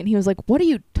likes me. And he was like, what are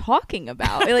you talking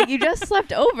about? Like you just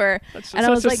slept over. That's And I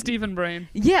was such a like, Steven brain.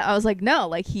 yeah, I was like, no,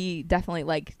 like he definitely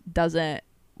like doesn't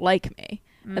like me.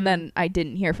 Mm. And then I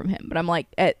didn't hear from him. But I'm like,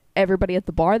 everybody at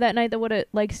the bar that night that would have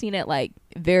like seen it, like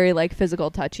very like physical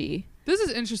touchy. This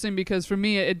is interesting because for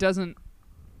me, it doesn't.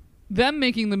 Them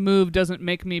making the move doesn't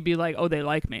make me be like, oh, they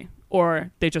like me,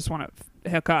 or they just want to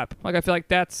hook up. Like I feel like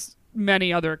that's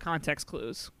many other context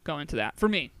clues go into that for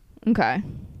me. Okay.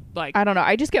 Like I don't know.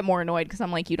 I just get more annoyed because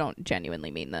I'm like, you don't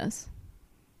genuinely mean this.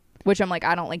 Which I'm like,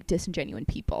 I don't like disingenuine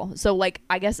people. So like,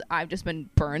 I guess I've just been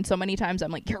burned so many times.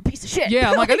 I'm like, you're a piece of shit.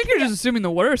 yeah, I'm like I think you're just assuming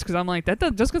the worst because I'm like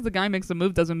just because the guy makes the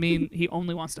move doesn't mean he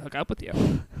only wants to hook up with you.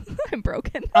 I'm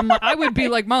broken. I would be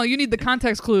like, Molly, you need the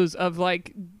context clues of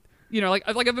like, like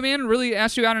if a man really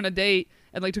asked you out on a date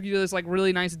and like took you to this like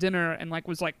really nice dinner and like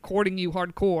was like courting you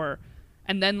hardcore,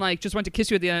 and then like just went to kiss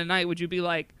you at the end of the night, would you be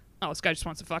like, oh, this guy just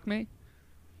wants to fuck me?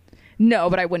 No,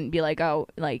 but I wouldn't be like, oh,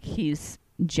 like he's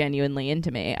genuinely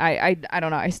into me. I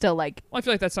don't know. I still like, Well, I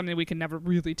feel like that's something we can never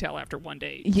really tell after one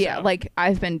date. yeah, so. like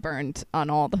I've been burned on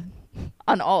all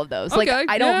of those. Okay, like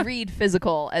I don't yeah. read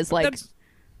physical as like That's-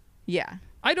 Yeah.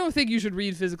 I don't think you should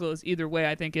read physical as either way.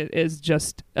 I think it is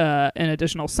just an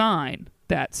additional sign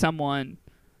that someone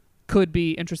could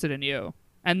be interested in you.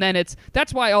 And then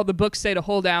that's why all the books say to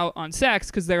hold out on sex,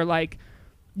 because they're like,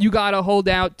 you got to hold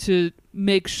out to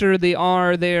make sure they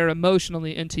are there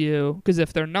emotionally into you, because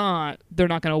if they're not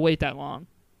going to wait that long.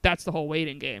 That's the whole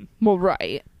waiting game. Well,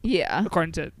 right. Yeah.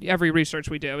 According to every research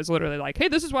we do, is literally like, hey,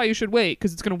 this is why you should wait,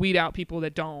 because it's going to weed out people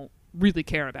that don't really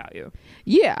care about you.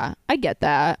 Yeah, I get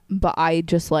that, but I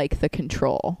just like the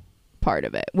control part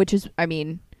of it, which is, I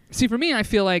mean, see, for me, I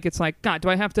feel like it's like, God, do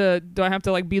I have to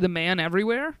like be the man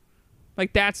everywhere?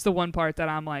 Like, that's the one part that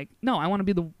I'm like, no, I want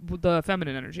to be the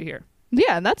feminine energy here.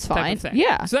 Yeah, that's Type fine. of thing.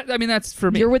 Yeah. So that, I mean, that's for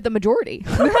me. You're with the majority.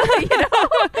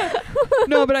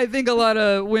 No, but I think a lot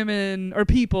of women or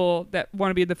people that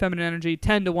want to be in the feminine energy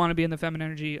tend to want to be in the feminine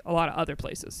energy a lot of other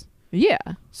places. Yeah.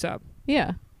 So,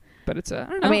 Yeah. but it's I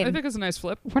don't know. I mean, think it's a nice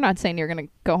flip. We're not saying you're going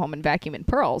to go home and vacuum in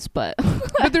pearls, but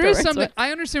But there is afterwards, something,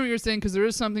 I understand what you're saying, because there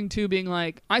is something to being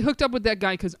like, I hooked up with that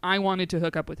guy because I wanted to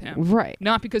hook up with him. Right.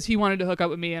 Not because he wanted to hook up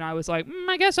with me and I was like,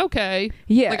 I guess okay.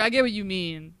 Yeah. Like, I get what you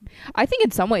mean. I think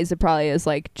in some ways it probably is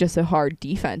like just a hard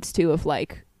defense too of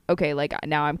like, okay, like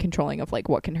now I'm controlling of like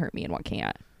what can hurt me and what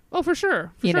can't. Oh, for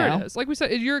sure. You know? It is. Like we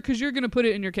said, because you're going to put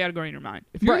it in your category in your mind.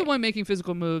 If you're Right. the one making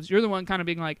physical moves, you're the one kind of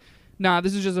being like, nah,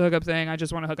 this is just a hookup thing. I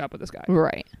just want to hook up with this guy.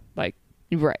 Right. Like,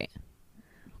 Right.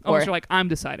 almost Or- you're like, I'm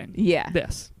deciding Yeah.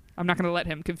 this. I'm not going to let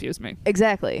him confuse me.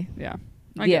 Exactly. Yeah.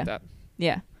 I Yeah. get that.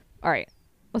 Yeah. All right.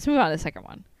 Let's move on to the second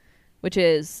one, which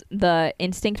is the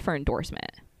instinct for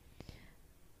endorsement.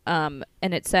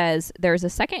 And it says there's a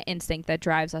second instinct that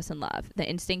drives us in love, the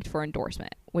instinct for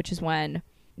endorsement, which is when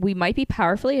we might be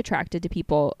powerfully attracted to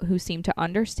people who seem to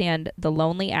understand the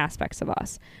lonely aspects of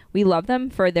us. We love them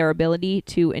for their ability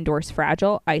to endorse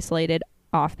fragile, isolated,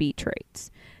 offbeat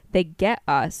traits. They get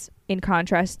us in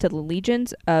contrast to the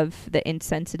legions of the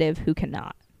insensitive who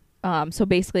cannot. So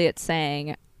basically it's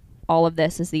saying all of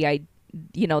this is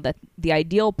that the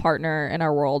ideal partner in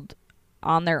our world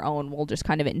on their own will just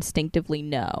kind of instinctively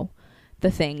know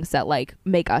the things that like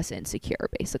make us insecure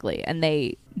basically, and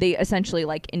they essentially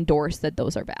like endorse that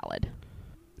those are valid.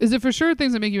 Is it for sure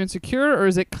things that make you insecure, or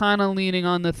is it kind of leaning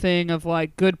on the thing of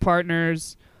like good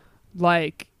partners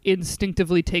like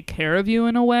instinctively take care of you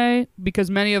in a way? Because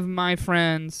many of my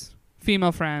friends,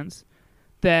 female friends,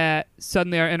 that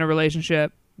suddenly are in a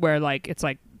relationship where like it's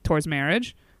like towards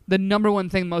marriage, the number one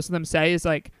thing most of them say is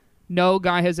like, no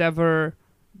guy has ever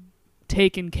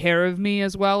taken care of me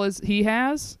as well as he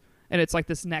has. And it's like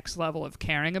this next level of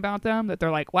caring about them that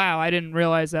they're like, wow, I didn't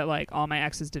realize that like all my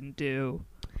exes didn't do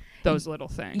those little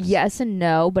things. Yes and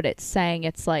no, but it's saying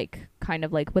it's like kind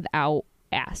of like without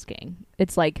asking.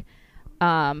 It's like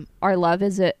our love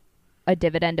is a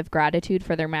dividend of gratitude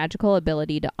for their magical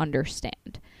ability to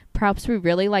understand. Perhaps we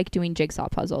really like doing jigsaw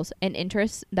puzzles, an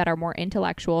interest that our more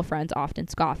intellectual friends often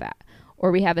scoff at. Or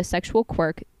we have a sexual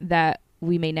quirk that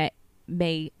we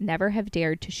may never have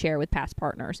dared to share with past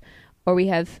partners. Or we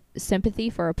have sympathy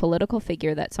for a political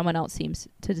figure that someone else seems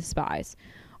to despise.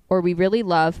 Or we really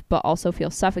love but also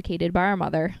feel suffocated by our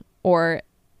mother,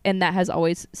 and that has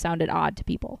always sounded odd to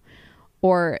people.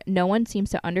 Or no one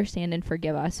seems to understand and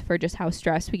forgive us for just how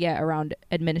stressed we get around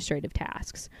administrative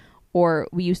tasks. Or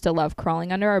we used to love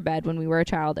crawling under our bed when we were a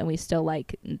child, and we still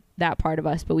like that part of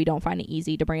us, but we don't find it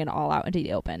easy to bring it all out into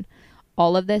the open.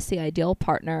 All of this, the ideal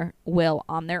partner will,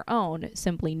 on their own,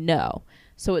 simply know.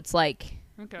 So it's like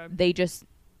Okay. they just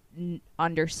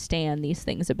understand these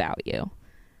things about you.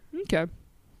 Okay.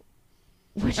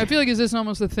 Which I feel like is this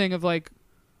almost a thing of like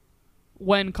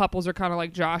when couples are kind of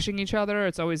like joshing each other,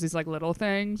 it's always these like little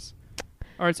things.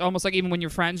 Or it's almost like even when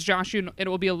your friends josh you, it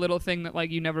will be a little thing that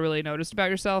like you never really noticed about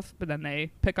yourself, but then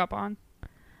they pick up on.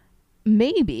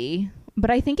 maybe, but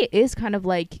I think it is kind of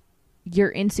like your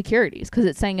insecurities, because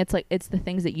it's saying it's like it's the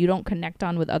things that you don't connect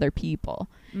on with other people,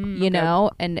 you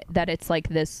know, and that it's like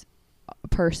this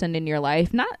person in your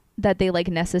life, not that they like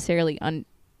necessarily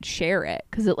share it,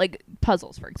 because it like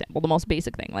puzzles, for example, the most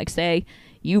basic thing, like say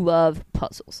you love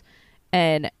puzzles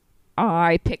and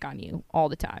I pick on you all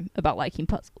the time about liking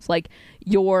puzzles, like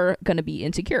you're gonna be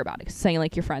insecure about it, saying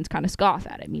like your friends kind of scoff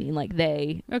at it, meaning like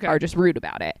they are just rude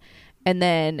about it. And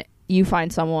then you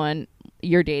find someone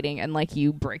you're dating and like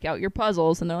you break out your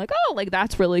puzzles and they're like, oh, like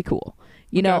that's really cool,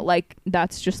 you know, like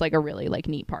that's just like a really like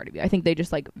neat part of you. I think they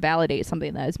just like validate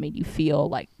something that has made you feel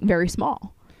like very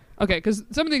small. Okay, because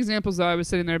some of the examples though, I was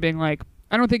sitting there being like,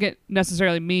 I don't think it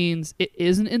necessarily means it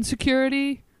is an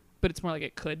insecurity, but it's more like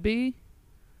it could be.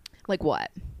 Like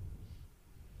what?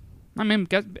 I mean,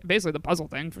 basically the puzzle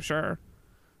thing for sure.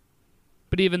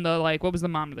 But even the like, what was the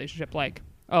mom relationship like?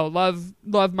 oh,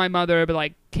 love my mother, but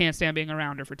like can't stand being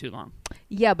around her for too long.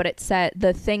 Yeah, but it said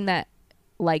the thing that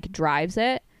like drives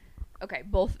it. Okay,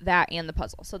 both that and the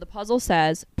puzzle. So the puzzle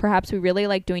says, perhaps we really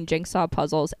like doing jigsaw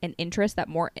puzzles, an interest that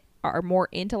our more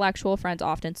intellectual friends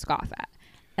often scoff at.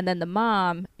 And then the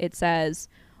mom, it says,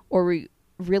 or we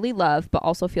really love but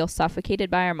also feel suffocated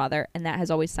by our mother, and that has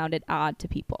always sounded odd to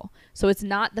people. So it's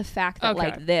not the fact that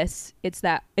like this, it's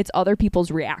that it's other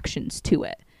people's reactions to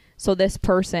it. So this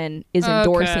person is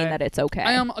endorsing that it's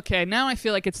okay. Okay, now I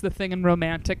feel like it's the thing in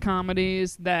romantic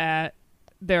comedies that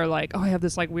they're like, oh, I have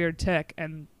this like weird tick,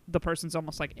 and the person's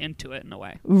almost like into it in a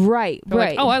way. Right, they're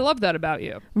right. Like, oh, I love that about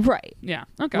you. Right. Yeah,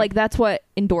 okay. Like that's what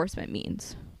endorsement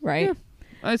means, right?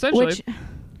 Yeah, essentially.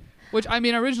 Which, I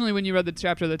mean, originally when you read the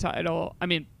chapter, the title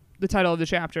of the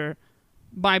chapter,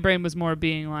 my brain was more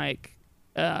being like,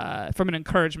 from an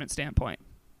encouragement standpoint.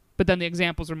 But then the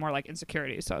examples were more like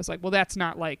insecurities. So I was like, well, that's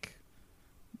not like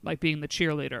being the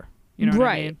cheerleader. You know what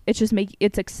I mean? It's just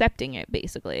it's accepting it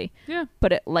basically. Yeah.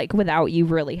 But it, like without you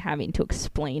really having to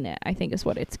explain it, I think is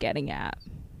what it's getting at.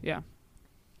 Yeah.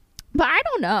 But I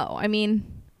don't know. I mean,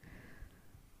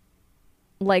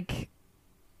 like,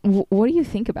 what do you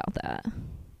think about that?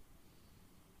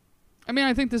 I mean,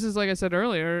 I think this is, like I said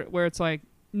earlier, where it's like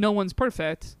no one's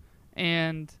perfect,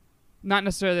 and not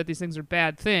necessarily that these things are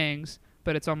bad things,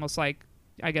 but it's almost like,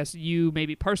 I guess you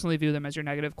maybe personally view them as your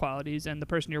negative qualities, and the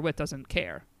person you're with doesn't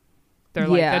care. They're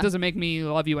like, that doesn't make me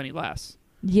love you any less.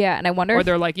 Yeah, and I wonder or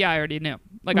they're like, yeah, I already knew.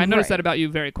 Like, I noticed that about you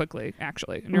very quickly,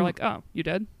 actually. And you're like, oh, you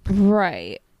did?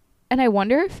 Right. And I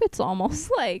wonder if it's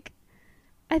almost like,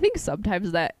 I think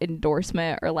sometimes that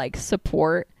endorsement or like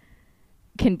support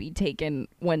can be taken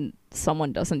when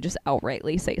someone doesn't just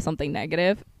outrightly say something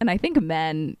negative. And I think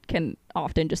men can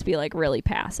often just be like really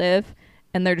passive,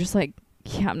 and they're just like,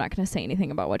 yeah, I'm not going to say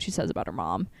anything about what she says about her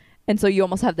mom. And so you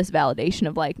almost have this validation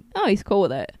of like, oh, he's cool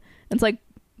with it. And it's like,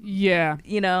 yeah,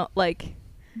 you know, like,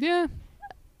 yeah,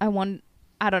 I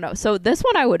don't know. So this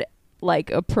one I would like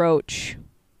approach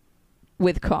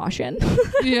with caution.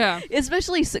 Yeah.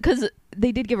 Especially because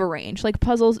they did give a range. Like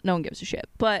puzzles, no one gives a shit.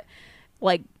 But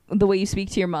like the way you speak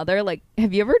to your mother, like,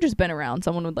 have you ever just been around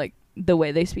someone with like the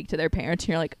way they speak to their parents and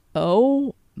you're like,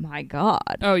 oh my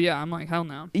God. Oh yeah, I'm like, hell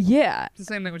no. Yeah. It's the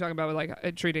same thing we're talking about with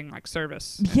like treating like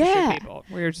service yeah. people,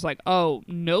 where you're just like, oh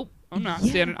nope, I'm not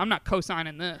I'm not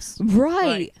co-signing this.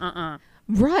 Right. Like,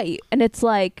 Right. And it's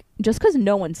like, just because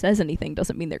no one says anything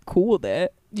doesn't mean they're cool with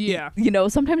it. Yeah. You know,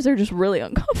 sometimes they're just really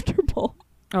uncomfortable.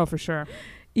 Oh, for sure.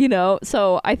 You know,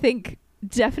 so I think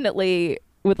definitely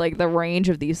with like the range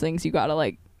of these things, you gotta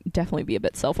like definitely be a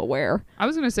bit self-aware. I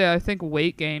was gonna say, I think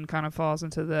weight gain kind of falls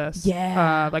into this.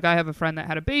 Yeah. Like I have a friend that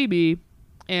had a baby,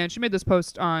 and she made this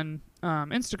post on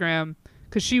Instagram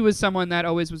because she was someone that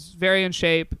always was very in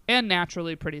shape and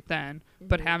naturally pretty thin,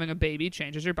 but having a baby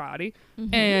changes your body.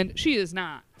 And she is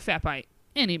not fat by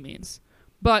any means.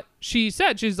 But she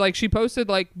said, she posted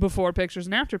like before pictures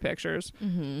and after pictures,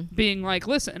 being like,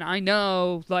 listen, I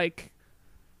know, like,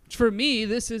 for me,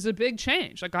 this is a big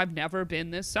change. Like, I've never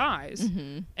been this size.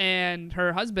 And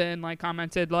her husband, like,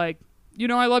 commented, like, you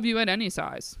know, I love you at any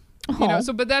size. You know,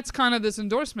 so, but that's kind of this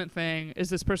endorsement thing, is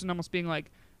this person almost being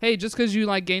like, hey, just because you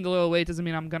like gained a little weight doesn't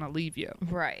mean I'm gonna leave you.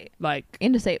 Right. Like,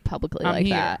 and to say it publicly I'm like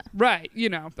here. that. Right. You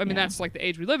know, I mean, that's like the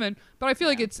age we live in. But I feel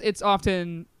like it's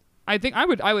often, I think I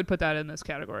would put that in this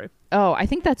category. Oh, I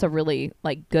think that's a really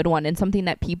like good one, and something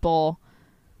that people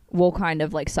will kind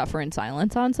of like suffer in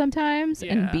silence on sometimes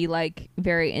and be like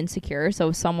very insecure.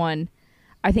 So someone,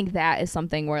 I think that is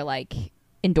something where like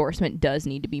endorsement does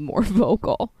need to be more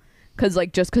vocal, because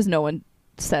like just because no one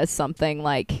says something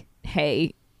like,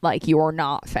 hey, like, you're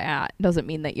not fat, doesn't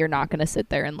mean that you're not going to sit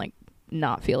there and like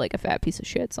not feel like a fat piece of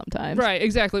shit sometimes. Right,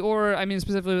 exactly. Or I mean,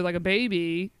 specifically with like a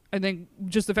baby, I think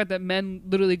just the fact that men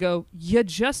literally go, you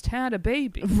just had a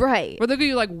baby. Right. Or they'll go,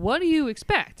 like, what do you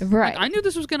expect? Right. Like, I knew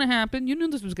this was going to happen. You knew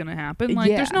this was going to happen.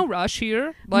 Like, there's no rush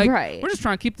here. Like, we're just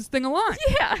trying to keep this thing alive.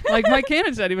 Yeah. Like Mike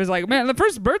Cannon said, he was like, man, the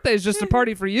first birthday is just a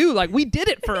party for you. Like, we did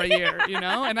it for a year, you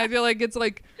know? And I feel like it's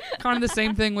like kind of the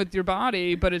same thing with your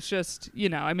body, but it's just, you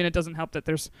know, I mean, it doesn't help that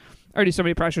there's already so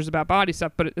many pressures about body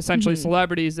stuff, but essentially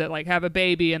celebrities that like have a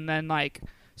baby and then like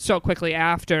so quickly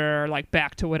after like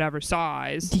back to whatever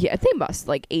size. Yeah, they must,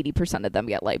 like 80% of them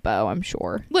get lipo, I'm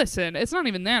sure. Listen, it's not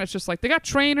even that. It's just like they got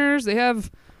trainers, they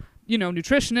have, you know,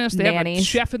 nutritionists, they have a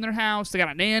chef in their house, they got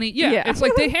a nanny. Yeah. It's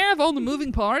like they have all the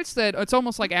moving parts that it's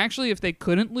almost like actually if they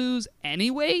couldn't lose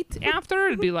any weight after,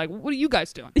 it'd be like, what are you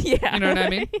guys doing? Yeah. You know what I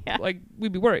mean? Yeah. Like,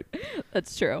 we'd be worried.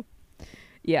 That's true.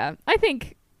 Yeah, I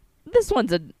think this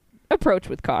one's an approach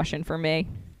with caution for me.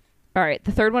 All right,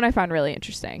 the third one I found really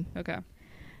interesting. Okay.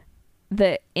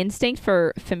 The instinct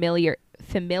for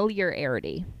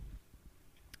Familiarity.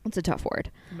 It's a tough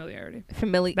word. Familiarity.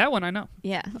 That one I know.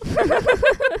 Yeah.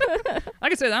 I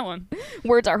can say that one.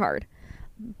 Words are hard.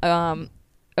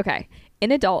 Okay.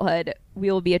 In adulthood,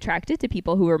 we will be attracted to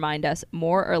people who remind us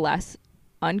more or less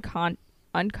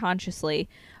unconsciously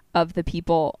of the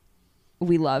people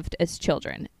we loved as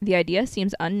children. The idea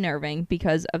seems unnerving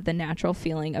because of the natural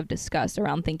feeling of disgust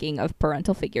around thinking of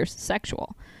parental figures as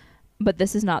sexual. But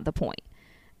this is not the point.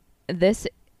 This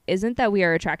isn't that we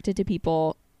are attracted to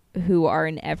people who are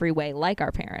in every way like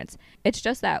our parents. It's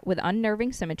just that with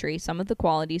unnerving symmetry, some of the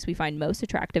qualities we find most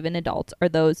attractive in adults are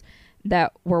those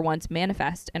that were once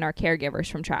manifest in our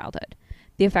caregivers from childhood.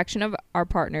 The affection of our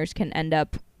partners can end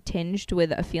up tinged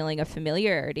with a feeling of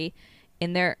familiarity.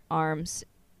 In their arms,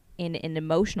 in an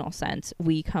emotional sense,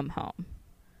 we come home.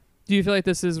 Do you feel like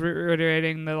this is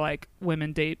reiterating the like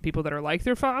women date people that are like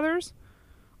their fathers?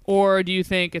 Or do you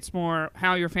think it's more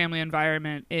how your family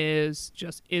environment is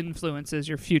just influences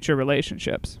your future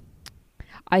relationships?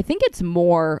 I think it's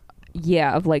more,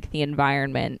 of like the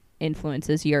environment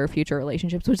influences your future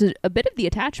relationships, which is a bit of the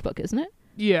attached book, isn't it?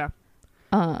 Yeah.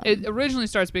 It originally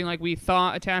starts being like we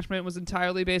thought attachment was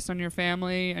entirely based on your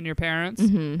family and your parents.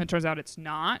 Mm-hmm. And it turns out it's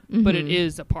not, but it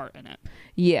is a part in it.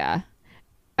 Yeah.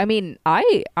 I mean,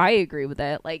 I agree with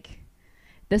it. Like,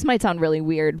 this might sound really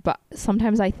weird, but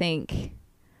sometimes I think...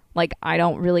 like, I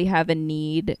don't really have a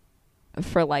need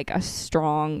for, like, a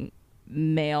strong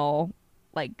male,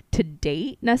 like, to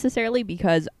date necessarily,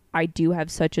 because I do have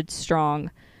such a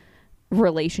strong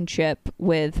relationship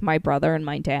with my brother and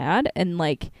my dad. And,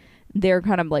 like, they're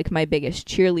kind of, like, my biggest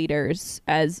cheerleaders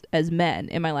as men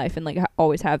in my life, and, like,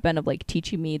 always have been, of, like,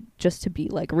 teaching me just to be,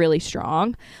 like, really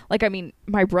strong. Like, I mean,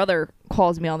 my brother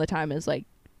calls me all the time as, like,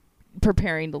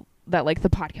 preparing that like the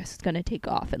podcast is gonna take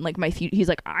off, and like he's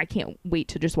like, I can't wait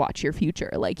to just watch your future,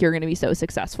 like you're gonna be so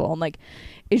successful, and like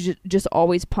it's just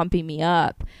always pumping me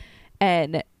up.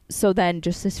 And so then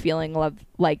just this feeling of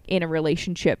like in a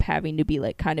relationship having to be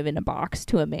like kind of in a box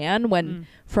to a man, when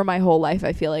for my whole life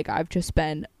I feel like I've just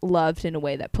been loved in a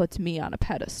way that puts me on a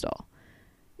pedestal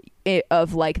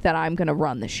of like that I'm gonna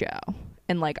run the show,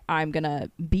 and like I'm gonna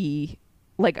be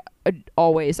like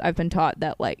always I've been taught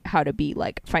that like how to be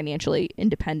like financially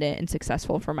independent and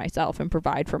successful for myself and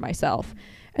provide for myself,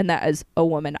 and that as a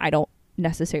woman I don't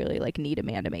necessarily like need a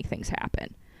man to make things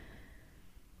happen.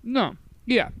 No.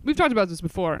 Yeah, we've talked about this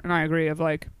before, and I agree. Of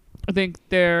like, I think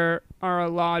there are a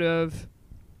lot of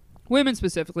women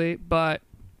specifically, but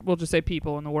we'll just say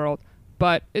people in the world,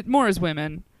 but it more as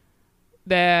women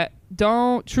that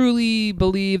don't truly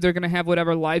believe they're going to have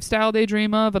whatever lifestyle they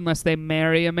dream of unless they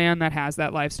marry a man that has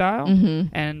that lifestyle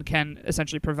and can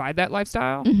essentially provide that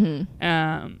lifestyle.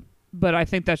 But I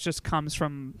think that just comes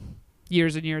from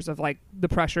years and years of like the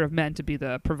pressure of men to be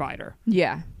the provider.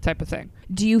 Yeah. Type of thing.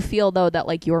 Do you feel though that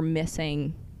like you're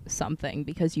missing something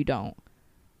because you don't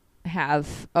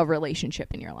have a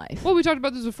relationship in your life? Well, we talked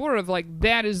about this before of like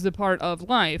that is the part of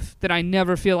life that I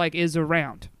never feel like is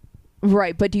around.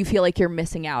 Right, but do you feel like you're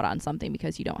missing out on something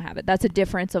because you don't have it? That's a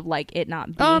difference of like it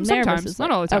not being there. Sometimes, versus, not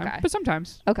like, all the time, but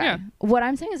sometimes. Okay. Yeah. What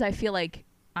I'm saying is I feel like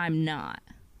I'm not.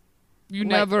 You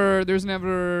like, there's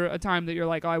never a time that you're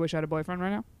like, oh, I wish I had a boyfriend right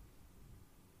now?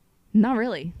 Not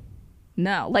really.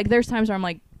 No. Like there's times where I'm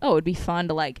like, oh, it'd be fun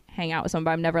to like hang out with someone,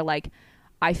 but I'm never like,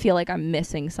 I feel like I'm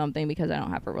missing something because I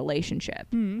don't have a relationship.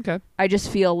 Okay. I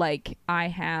just feel like I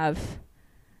have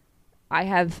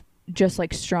just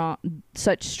like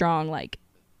such strong like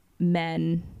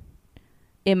men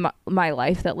in my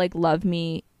life that like love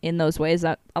me in those ways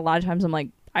that a lot of times I'm like,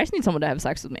 I just need someone to have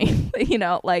sex with me. You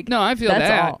know, like no, I feel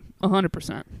that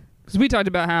 100%. Because we talked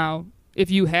about how if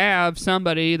you have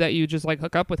somebody that you just like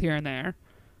hook up with here and there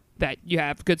that you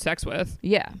have good sex with,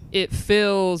 yeah, it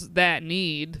fills that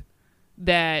need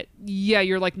that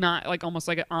you're like not like almost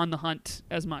like on the hunt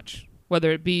as much,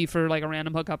 whether it be for like a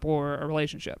random hookup or a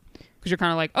relationship. Because you're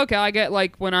kind of like, okay, I get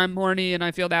like when I'm horny and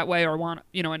I feel that way or want,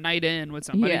 a night in with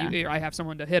somebody, I have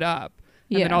someone to hit up.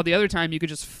 And then all the other time you could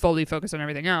just fully focus on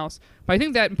everything else. But I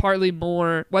think that partly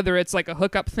more, whether it's like a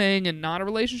hookup thing and not a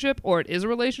relationship or it is a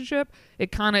relationship,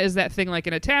 it kind of is that thing like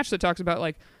in Attached that talks about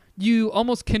like you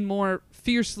almost can more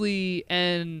fiercely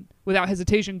and without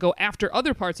hesitation go after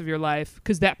other parts of your life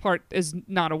because that part is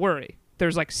not a worry.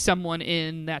 There's like someone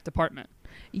in that department.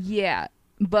 Yeah,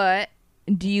 but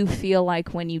do you feel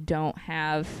like when you don't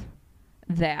have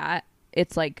that,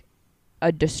 it's like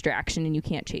a distraction and you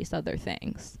can't chase other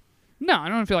things? No, I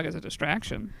don't feel like it's a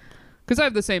distraction. Because I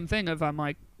have the same thing of I'm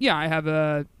like, yeah, I have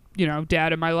a,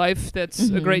 dad in my life that's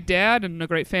a great dad and a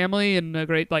great family and a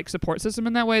great like support system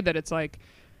in that way that it's like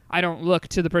I don't look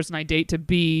to the person I date to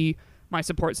be my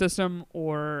support system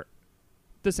or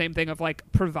the same thing of like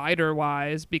provider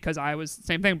wise, because I was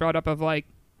same thing brought up of like,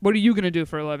 what are you going to do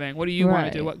for a living? What do you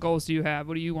want to do? What goals do you have?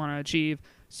 What do you want to achieve?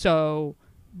 So,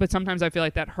 but sometimes I feel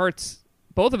like that hurts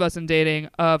both of us in dating.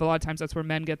 Of a lot of times that's where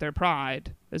men get their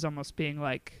pride, is almost being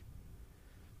like,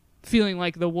 feeling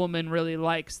like the woman really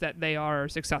likes that they are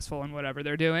successful in whatever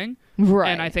they're doing. Right.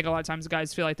 And I think a lot of times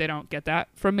guys feel like they don't get that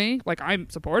from me. Like, I'm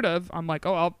supportive. I'm like,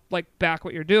 oh, I'll like back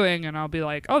what you're doing, and I'll be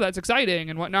like, oh, that's exciting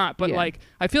and whatnot. But like,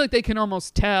 I feel like they can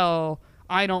almost tell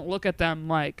I don't look at them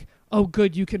like, oh,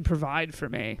 good, you can provide for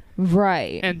me.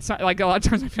 Right. And so, like, a lot of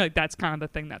times I feel like that's kind of the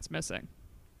thing that's missing.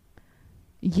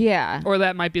 Yeah. Or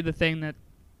that might be the thing that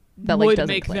like, would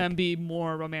make them be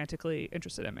more romantically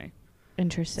interested in me.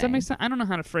 Interesting. Does that make sense? I don't know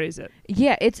how to phrase it.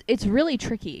 Yeah, it's really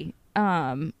tricky.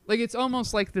 Like, it's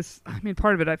almost like this. I mean,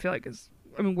 part of it I feel like is,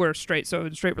 I mean, we're straight, so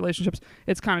in straight relationships,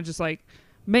 it's kind of just like,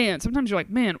 man, sometimes you're like,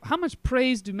 man, how much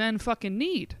praise do men fucking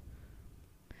need?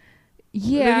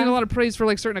 Yeah. They need a lot of praise for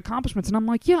like certain accomplishments, and I'm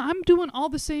like, yeah, I'm doing all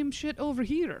the same shit over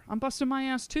here. I'm busting my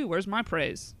ass too. Where's my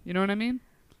praise? You know what I mean?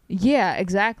 Yeah,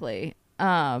 exactly.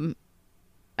 And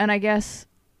I guess,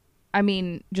 I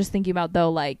mean, just thinking about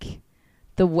though, like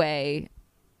the way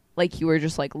like you were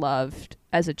just like loved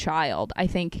as a child, I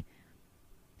think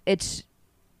it's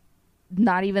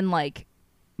not even like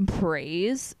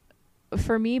praise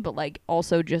for me, but like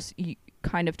also just you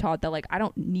kind of taught that like I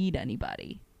don't need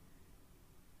anybody.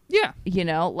 Yeah. You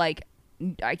know, like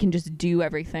I can just do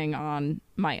everything on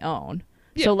my own.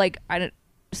 Yeah. So like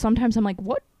sometimes I'm like,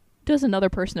 what does another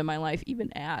person in my life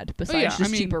even add besides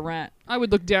just cheaper rent? I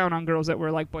would look down on girls that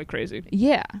were like boy crazy.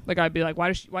 Yeah. Like, I'd be like,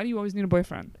 why do you always need a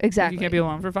boyfriend? Exactly. You can't be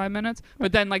alone for 5 minutes.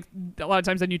 But then like a lot of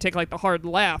times then you take like the hard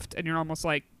left and you're almost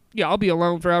like, yeah, I'll be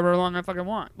alone for however long I fucking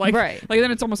want. Like, right. Like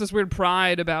then it's almost this weird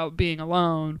pride about being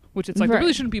alone, which it's like there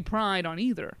really shouldn't be pride on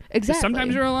either. Exactly.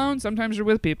 Sometimes you're alone, sometimes you're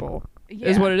with people. Yeah.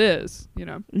 Is what it is, you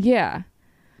know? Yeah.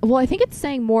 Well, I think it's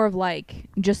saying more of like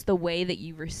just the way that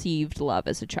you received love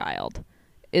as a child.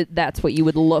 That's what you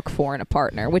would look for in a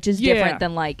partner, which is different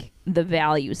than like the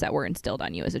values that were instilled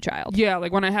on you as a child. Yeah,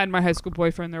 like when I had my high school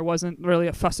boyfriend, there wasn't really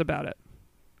a fuss about it.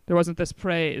 There wasn't this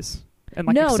praise and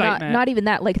like excitement. not even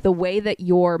that. Like the way that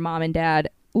your mom and dad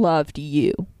loved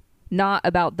you, not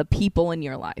about the people in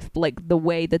your life, but like the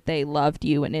way that they loved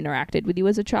you and interacted with you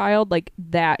as a child. Like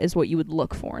that is what you would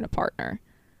look for in a partner.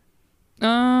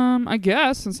 I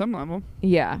guess on some level.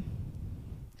 Yeah.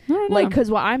 Like, because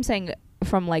what I'm saying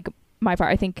from like my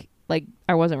part, I think like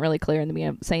I wasn't really clear in the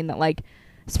beginning, saying that like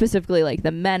specifically like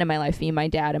the men in my life, me, my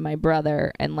dad, and my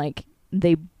brother, and like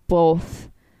they both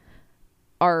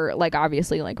are like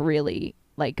obviously like really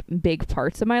like big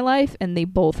parts of my life, and they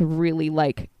both really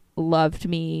like loved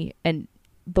me, and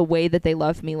the way that they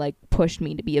loved me like pushed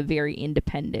me to be a very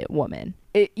independent woman.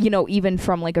 You know, even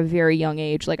from like a very young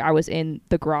age, like I was in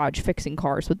the garage fixing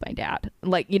cars with my dad,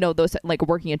 like, you know, those like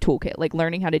working a toolkit, like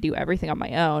learning how to do everything on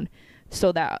my own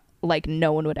so that like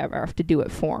no one would ever have to do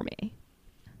it for me.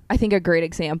 I think a great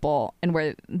example, and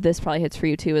where this probably hits for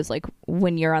you too, is like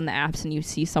when you're on the apps and you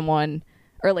see someone,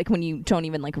 or like when you don't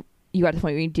even like, you got to the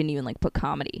point where you didn't even like put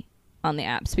comedy on the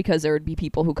apps because there would be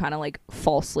people who kind of like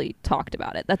falsely talked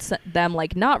about it. That's them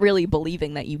like not really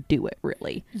believing that you do it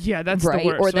really. Yeah, that's right? the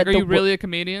worst. Or like, that are you really a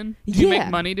comedian? Do you make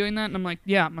money doing that? And I'm like,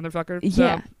 yeah, motherfucker. So.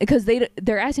 Yeah, because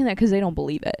they're asking that because they don't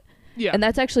believe it. Yeah. And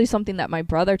that's actually something that my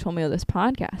brother told me on this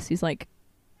podcast. He's like,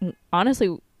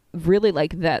 honestly, really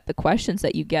like that the questions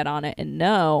that you get on it, and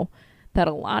know that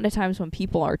a lot of times when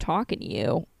people are talking to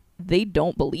you, they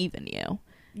don't believe in you.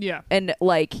 Yeah. And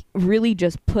like really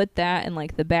just put that in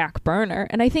like the back burner.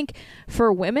 And I think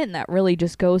for women that really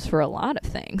just goes for a lot of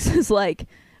things. It's like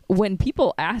when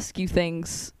people ask you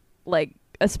things, like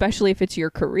especially if it's your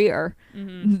career,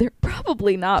 they're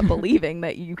probably not believing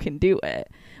that you can do it,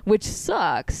 which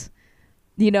sucks.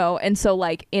 You know, and so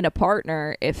like in a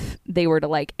partner, if they were to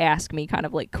like ask me kind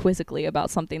of like quizzically about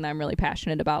something that I'm really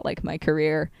passionate about, like my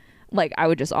career, like I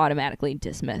would just automatically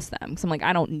dismiss them because I'm like,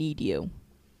 I don't need you.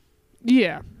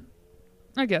 Yeah.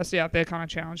 I guess, yeah, they kind of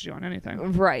challenged you on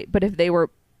anything. Right. But if they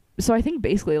were, so I think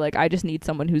basically like I just need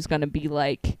someone who's going to be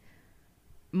like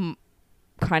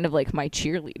kind of like my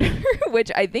cheerleader, which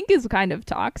I think is kind of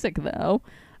toxic though,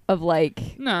 of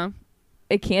like, no.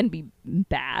 It can be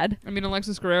bad. I mean,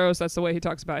 Alexis Guerreros, that's the way he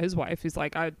talks about his wife. He's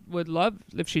like, I would love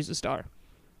if she's a star.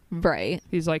 Right.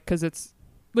 He's like, because it's,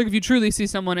 like, if you truly see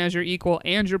someone as your equal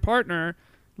and your partner,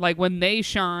 like, when they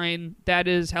shine, that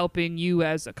is helping you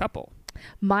as a couple.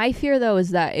 My fear, though, is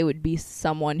that it would be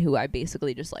someone who I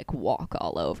basically just, like, walk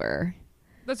all over.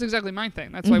 That's exactly my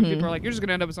thing. That's why when people are like, you're just going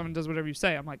to end up with someone who does whatever you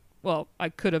say. I'm like, well, I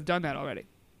could have done that already.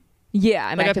 Yeah,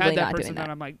 I'm like, actively I've had that not person doing that.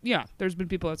 I'm like, yeah, there's been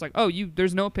people that's like, oh,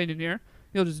 there's no opinion here.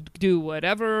 You'll just do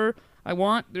whatever I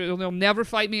want. They'll never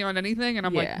fight me on anything. And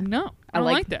I'm Yeah. like, no, I don't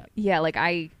like that. Yeah, like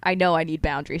I know I need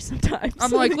boundaries sometimes.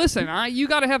 I'm like, listen, you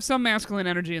got to have some masculine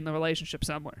energy in the relationship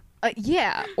somewhere.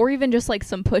 Yeah, or even just like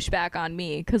some pushback on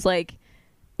me, because like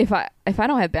if I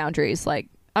don't have boundaries, like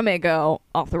I may go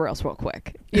off the rails real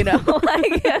quick, you know.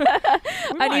 Like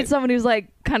I need someone who's like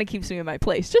kind of keeps me in my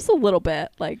place just a little bit,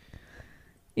 like,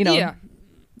 you know. Yeah.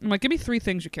 I'm like, give me 3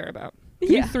 things you care about. Give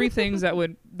me Yeah. 3 things that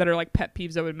are like pet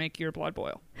peeves that would make your blood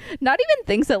boil. Not even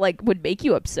things that like would make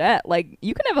you upset. Like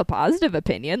you can have a positive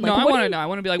opinion. Like, No, I what want do to you- know. I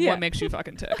want to be like, Yeah. what makes you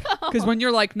fucking tick? Because when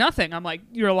you're like nothing, I'm like,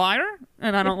 you're a liar,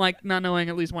 and I don't like not knowing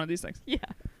at least one of these things. Yeah.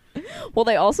 Well,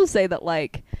 they also say that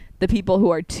like the people who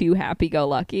are too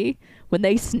happy-go-lucky, when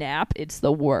they snap, it's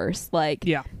the worst. Like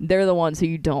Yeah. they're the ones who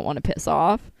you don't want to piss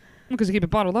off. Because you keep it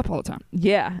bottled up all the time.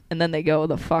 Yeah, and then they go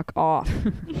the fuck off.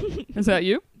 Is that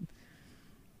you?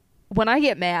 When I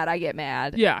get mad, I get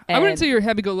mad. Yeah. I wouldn't And- say you're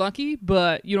happy-go-lucky,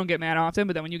 but you don't get mad often.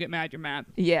 But then when you get mad, you're mad.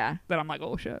 Yeah. Then I'm like,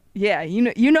 oh, shit. Yeah,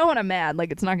 you know when I'm mad,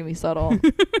 like it's not gonna be subtle.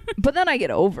 But then I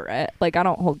get over it. Like I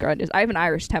don't hold grudges. I have an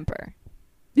Irish temper.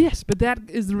 Yes, but that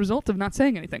is the result of not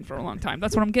saying anything for a long time.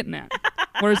 That's what I'm getting at.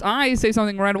 Whereas I say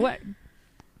something right away.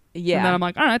 Yeah. And then I'm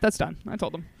like, all right, that's done. I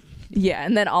told them. Yeah,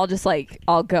 and then I'll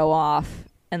go off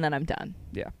and then I'm done.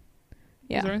 Yeah.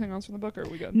 Yeah. Is there anything else from the book, or are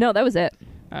we good? No, that was it.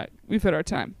 All right. We've hit our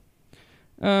time.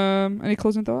 Any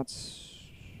closing thoughts?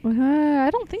 I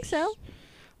don't think so.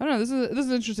 I don't know. This is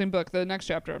an interesting book. The next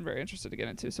chapter I'm very interested to get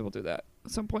into, so we'll do that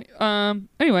at some point.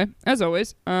 Anyway, as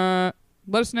always, let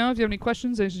us know if you have any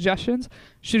questions, any suggestions.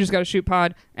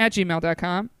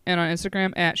 shootersgottashootpod@gmail.com, and on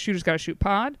Instagram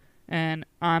 @shootersgottashootpod, and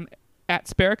I'm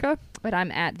 @Sperica, But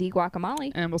I'm at the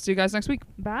guacamole. and we'll see you guys next week.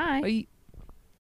 Bye. Bye.